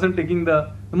is the person taking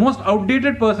the most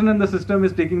outdated person in the system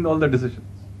is taking all the decisions.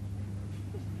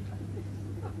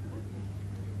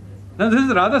 Now this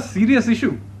is a rather serious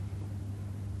issue.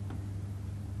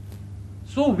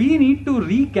 So we need to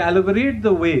recalibrate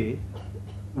the way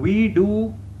we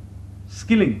do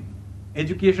skilling,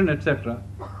 education, etc.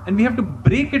 And we have to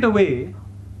break it away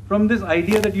from this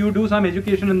idea that you do some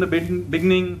education in the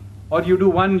beginning, or you do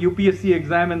one UPSC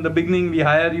exam in the beginning, we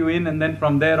hire you in, and then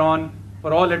from there on,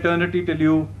 for all eternity till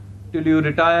you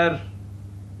retire,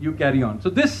 you carry on. So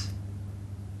this,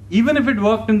 even if it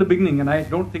worked in the beginning, and I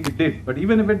don't think it did, but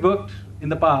even if it worked in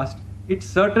the past, it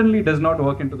certainly does not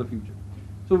work into the future.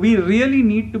 So we really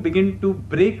need to begin to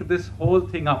break this whole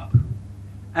thing up.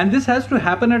 And this has to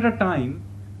happen at a time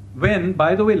when,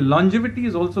 by the way, longevity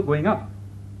is also going up.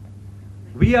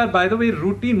 We are, by the way,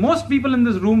 routine. Most people in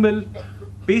this room will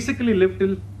basically live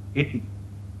till 80.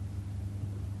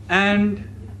 And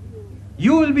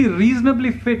you will be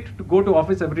reasonably fit to go to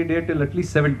office every day till at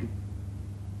least 70.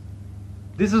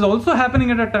 This is also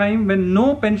happening at a time when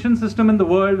no pension system in the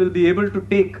world will be able to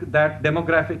take that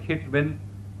demographic hit. When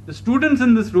the students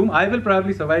in this room, I will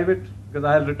probably survive it because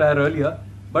I'll retire earlier,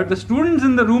 but the students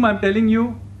in the room, I'm telling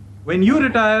you, when you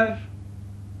retire,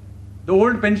 the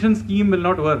old pension scheme will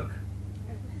not work.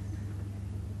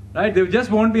 Right? There just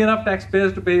won't be enough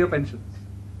taxpayers to pay your pensions.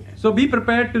 So be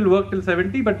prepared to work till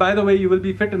 70, but by the way, you will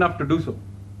be fit enough to do so.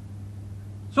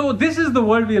 So this is the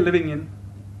world we are living in.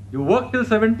 You work till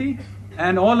 70,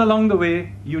 and all along the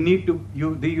way,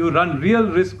 you run real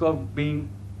risk of being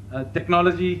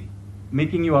technology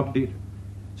making you updated.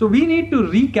 So we need to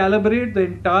recalibrate the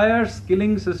entire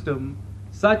skilling system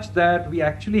such that we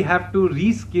actually have to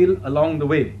reskill along the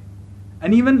way,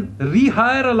 and even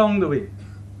rehire along the way.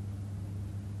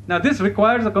 Now this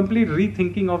requires a complete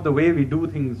rethinking of the way we do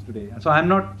things today. So I'm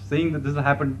not saying that this will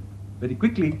happen very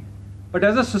quickly, but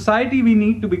as a society we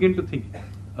need to begin to think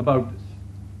about this.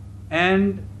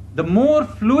 And the more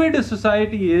fluid a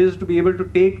society is to be able to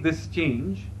take this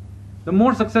change, the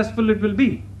more successful it will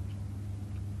be.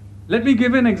 Let me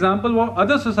give an example what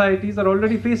other societies are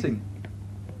already facing.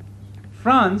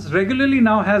 France regularly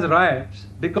now has riots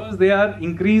because they are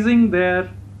increasing their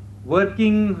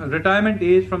working retirement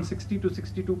age from 60 to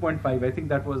 62.5. I think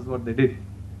that was what they did.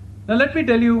 Now let me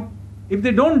tell you, if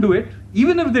they don't do it,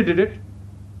 even if they did it,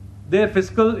 their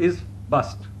fiscal is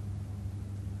bust.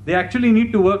 They actually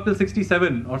need to work till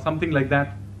 67 or something like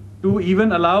that to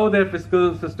even allow their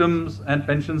fiscal systems and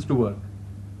pensions to work.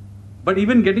 But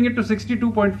even getting it to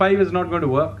 62.5 is not going to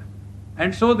work.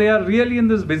 And so they are really in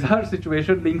this bizarre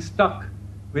situation, being stuck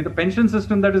with a pension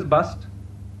system that is bust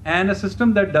and a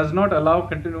system that does not allow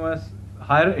continuous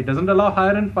hire, it doesn't allow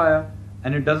hire and fire,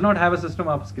 and it does not have a system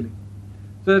of upskilling.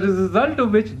 So as a result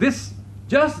of which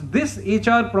just this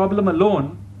HR problem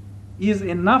alone is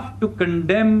enough to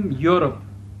condemn Europe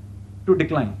to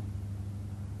decline.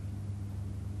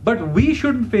 But we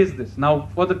shouldn't face this. Now,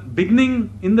 in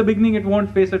the beginning it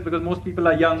won't face it because most people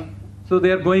are young, so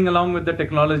they are going along with the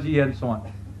technology and so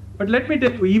on. But let me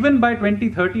tell you, even by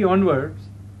 2030 onwards,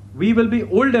 we will be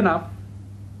old enough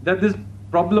that this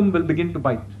problem will begin to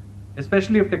bite,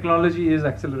 especially if technology is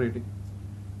accelerating.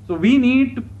 So we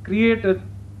need to create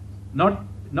not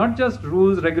just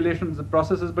rules, regulations, and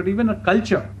processes, but even a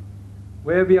culture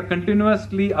where we are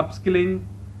continuously upskilling.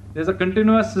 There's a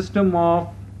continuous system of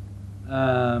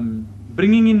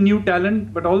bringing in new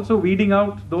talent, but also weeding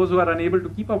out those who are unable to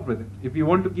keep up with it. If you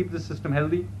want to keep this system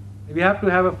healthy, we have to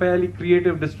have a fairly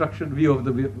creative destruction view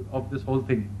of this whole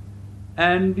thing.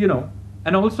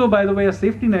 And also, by the way, a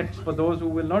safety net for those who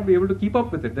will not be able to keep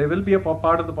up with it. There will be a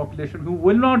part of the population who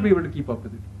will not be able to keep up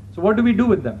with it. So what do we do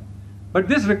with them? But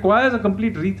this requires a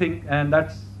complete rethink, and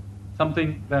that's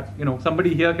something that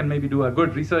somebody here can maybe do a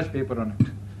good research paper on it.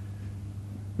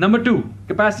 Number 2,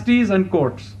 capacities and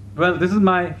courts. Well, this is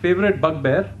my favorite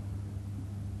bugbear,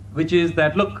 which is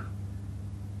that, look,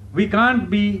 we can't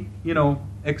be,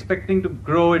 expecting to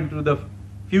grow into the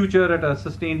future at a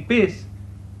sustained pace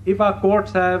if our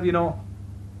courts have,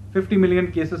 50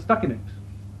 million cases stuck in it.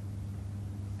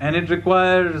 And it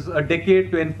requires a decade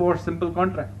to enforce simple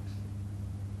contracts.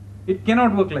 It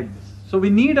cannot work like this. So we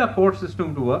need our court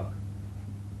system to work.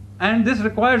 And this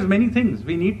requires many things.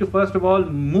 We need to first of all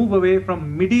move away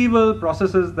from medieval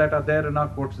processes that are there in our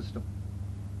court system.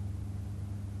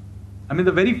 I mean,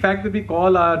 the very fact that we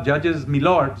call our judges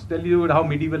milords tell you how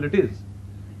medieval it is.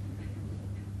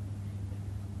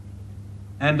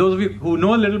 And those of you who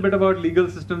know a little bit about legal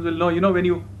systems will know, when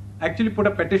you actually put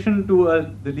a petition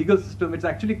to the legal system, it's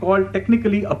actually called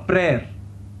technically a prayer.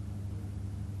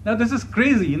 Now, this is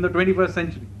crazy in the 21st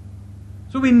century.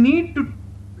 So we need to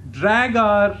drag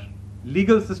our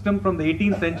legal system from the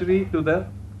 18th century to the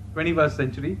 21st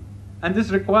century. And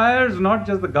this requires not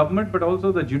just the government, but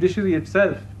also the judiciary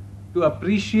itself to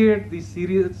appreciate the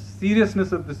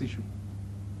seriousness of this issue.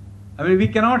 I mean, we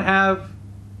cannot have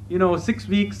 6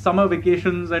 weeks summer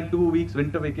vacations and 2 weeks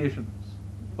winter vacations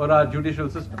for our judicial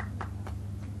system.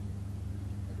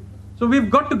 So we've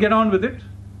got to get on with it.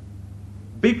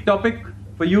 Big topic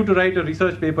for you to write a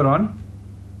research paper on,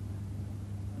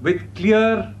 with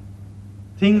clear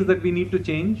things that we need to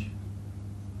change.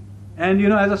 And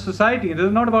as a society, it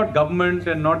is not about government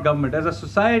and not government. As a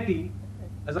society,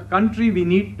 as a country, we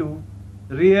need to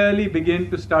really begin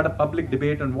to start a public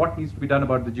debate on what needs to be done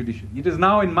about the judiciary. It is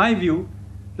now, in my view,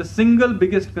 the single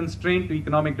biggest constraint to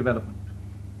economic development.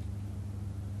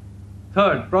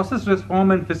 Third, process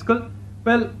reform and fiscal.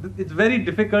 Well, it's very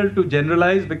difficult to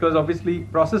generalize because obviously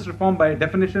process reform by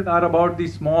definition are about the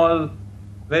small,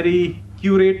 very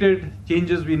curated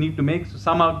changes we need to make. So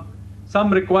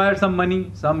some require some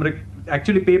money, some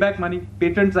actually pay back money.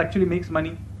 Patents actually makes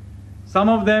money. Some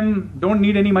of them don't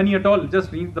need any money at all,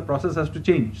 just means the process has to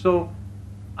change. So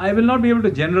I will not be able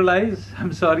to generalize,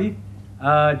 I'm sorry.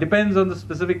 Depends on the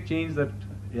specific change that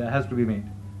has to be made.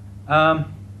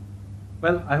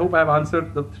 Well, I hope I have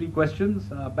answered the 3 questions.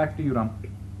 Back to you, Ram.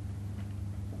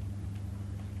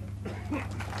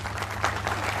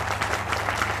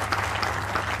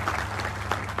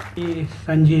 Shri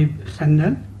Sanjeev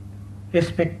Sanyal,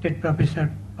 respected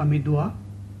Professor Pamidua,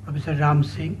 Professor Ram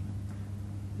Singh,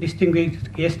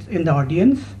 distinguished guests in the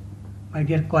audience, my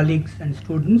dear colleagues and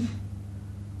students,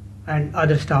 and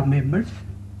other staff members.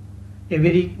 A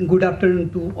very good afternoon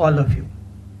to all of you.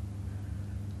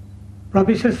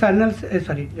 Professor Sanyal,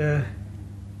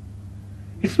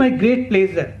 it's my great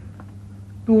pleasure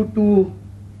to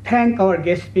thank our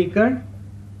guest speaker,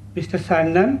 Mr.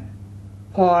 Sanyal,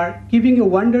 for giving a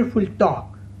wonderful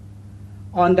talk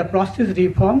on the process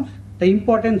reforms, the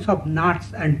importance of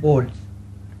nuts and bolts.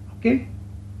 Okay?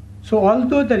 So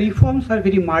although the reforms are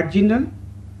very marginal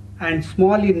and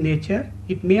small in nature,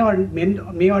 it may or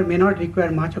may not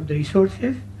require much of the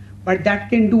resources, but that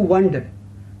can do wonder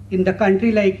in the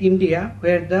country like India,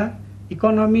 where the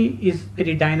economy is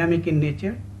very dynamic in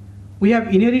nature. We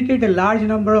have inherited a large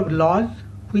number of laws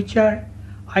which are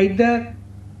either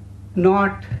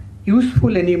not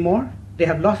useful anymore, they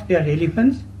have lost their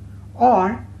relevance,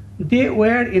 or they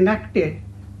were enacted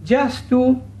just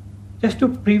to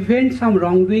prevent some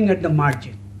wrongdoing at the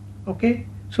margin. Okay?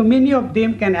 So many of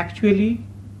them can actually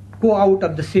go out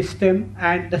of the system,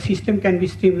 and the system can be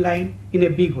streamlined in a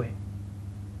big way.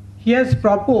 He has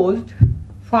proposed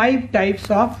 5 types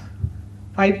of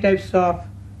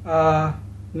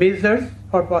measures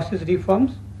for process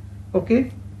reforms,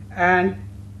 okay, and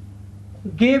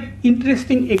gave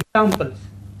interesting examples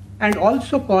and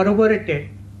also corroborated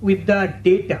with the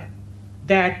data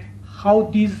that how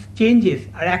these changes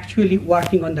are actually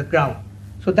working on the ground.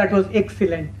 So that was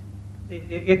excellent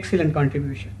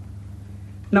contribution.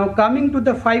 Now coming to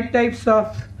the 5 types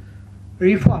of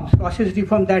reforms, process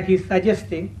reform that he is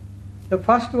suggesting, the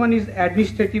first one is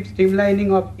administrative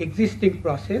streamlining of existing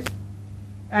process,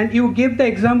 and you gave the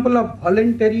example of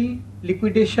voluntary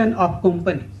liquidation of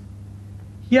companies.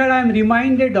 Here I am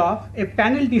reminded of a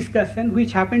panel discussion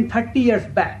which happened 30 years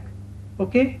back,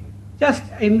 okay? Just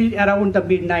around the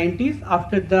mid-90s,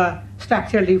 after the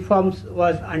structural reforms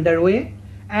was underway,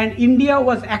 and India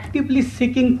was actively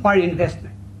seeking for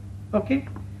investment, okay?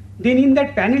 Then in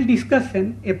that panel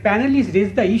discussion, a panelist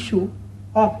raised the issue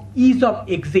of ease of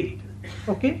exit,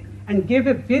 okay? And gave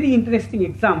a very interesting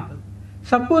example.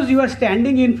 Suppose you are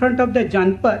standing in front of the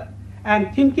Janpat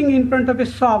and thinking in front of a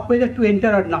shop whether to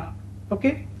enter or not,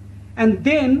 okay? And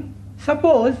then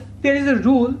suppose there is a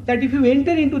rule that if you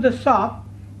enter into the shop,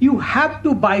 you have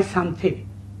to buy something,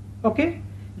 okay?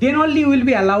 Then only you will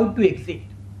be allowed to exit.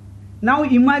 Now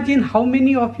imagine how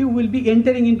many of you will be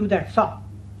entering into that shop.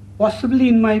 Possibly,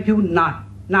 in my view, none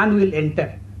will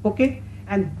enter, okay?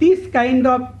 And this kind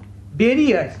of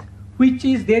barriers, which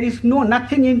is there is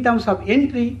nothing in terms of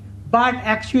entry, but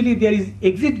actually there is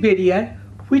exit barrier,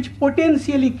 which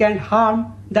potentially can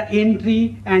harm the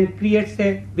entry and creates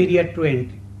a barrier to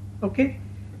entry, okay?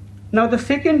 Now the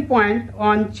second point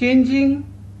on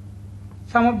changing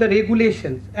some of the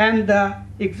regulations, and the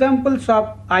examples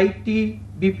of IT,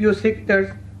 BPO sectors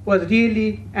was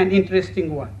really an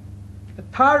interesting one. The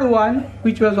third one,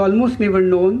 which was almost never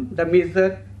known, the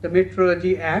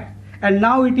Metrology Act, and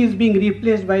now it is being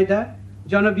replaced by the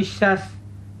Janabishwas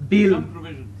Bill,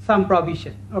 some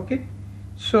provision. Okay,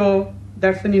 so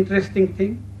that's an interesting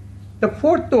thing. The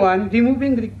fourth one,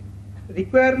 removing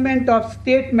requirement of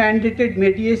state mandated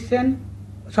mediation.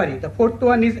 Sorry, the fourth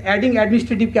one is adding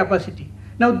administrative capacity.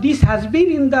 Now this has been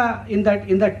in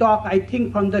the talk, I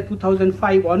think, from the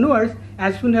 2005 onwards,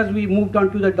 as soon as we moved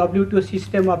on to the WTO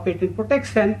system of patent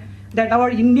protection, that our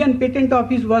Indian Patent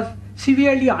Office was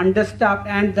severely understaffed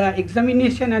and the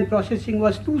examination and processing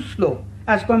was too slow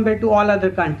as compared to all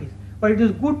other countries. But it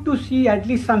is good to see at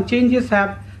least some changes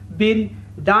have been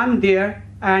done there,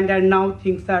 and now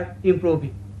things are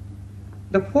improving.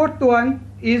 The fourth one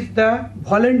is the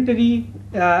voluntary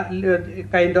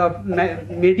kind of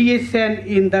mediation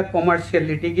in the commercial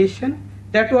litigation.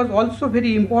 That was also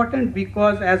very important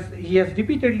because, as he has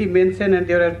repeatedly mentioned, and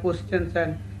there are questions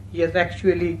and he has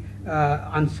actually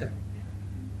answered.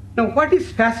 Now, what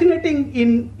is fascinating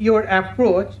in your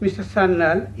approach, Mr.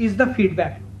 Sanyal, is the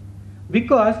feedback.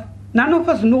 Because none of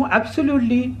us know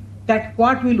absolutely that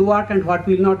what will work and what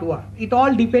will not work. It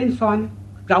all depends on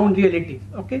ground realities,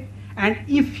 okay? And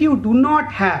if you do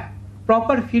not have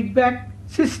proper feedback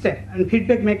system and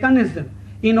feedback mechanism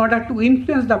in order to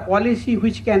influence the policy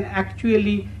which can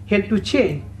actually help to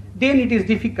change, then it is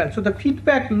difficult. So the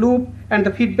feedback loop and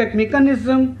the feedback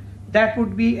mechanism, that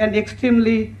would be an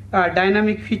extremely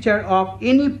dynamic feature of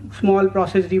any small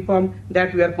process reform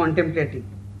that we are contemplating.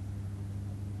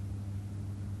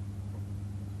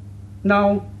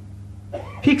 Now,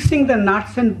 fixing the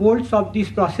nuts and bolts of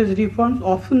these process reforms,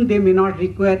 often they may not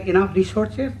require enough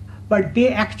resources, but they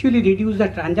actually reduce the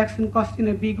transaction cost in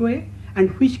a big way, and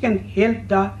which can help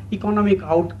the economic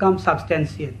outcome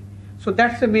substantially. So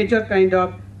that's a major kind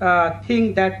of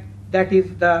thing that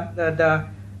is the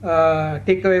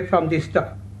takeaway from this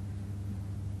talk.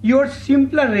 Your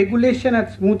simpler regulation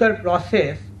and smoother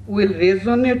process will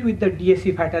resonate with the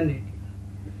DSC fraternity.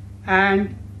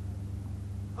 And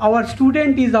our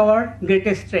student is our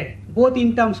greatest strength, both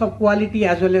in terms of quality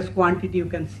as well as quantity, you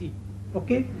can see.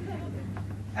 Okay?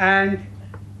 And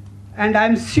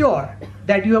I'm sure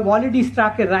that you have already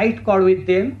struck a right chord with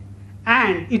them,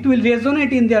 and it will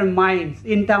resonate in their minds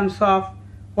in terms of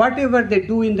whatever they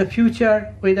do in the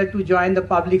future, whether to join the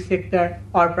public sector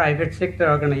or private sector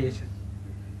organization.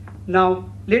 Now,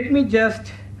 let me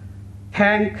just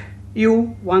thank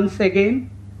you once again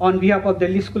on behalf of the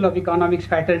Delhi School of Economics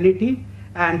fraternity,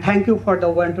 and thank you for the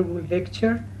wonderful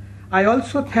lecture. I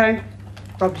also thank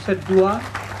Professor Dua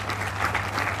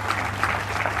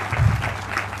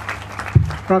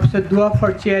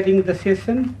for chairing the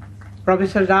session,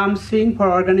 Professor Ram Singh for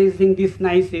organizing this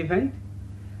nice event,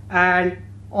 and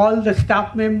all the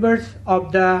staff members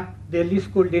of the Delhi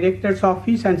School Director's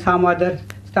Office and some other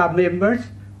staff members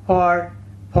for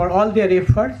all their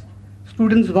efforts,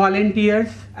 students, volunteers,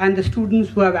 and the students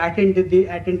who have attended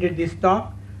this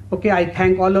talk. Okay, I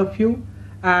thank all of you,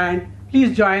 and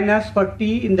please join us for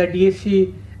tea in the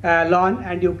DSC lawn,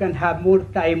 and you can have more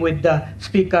time with the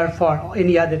speaker for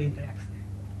any other interaction.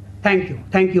 Thank you.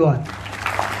 Thank you all.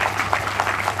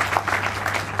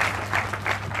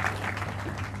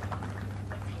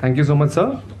 Thank you so much,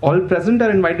 sir. All present are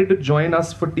invited to join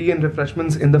us for tea and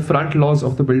refreshments in the front lawns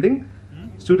of the building.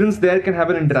 Students there can have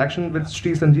an interaction with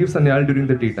Shri Sanjeev Sanyal during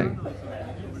the tea time.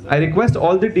 I request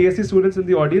all the DSC students in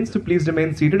the audience to please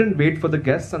remain seated and wait for the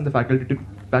guests and the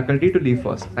faculty to leave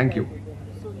first. Thank you.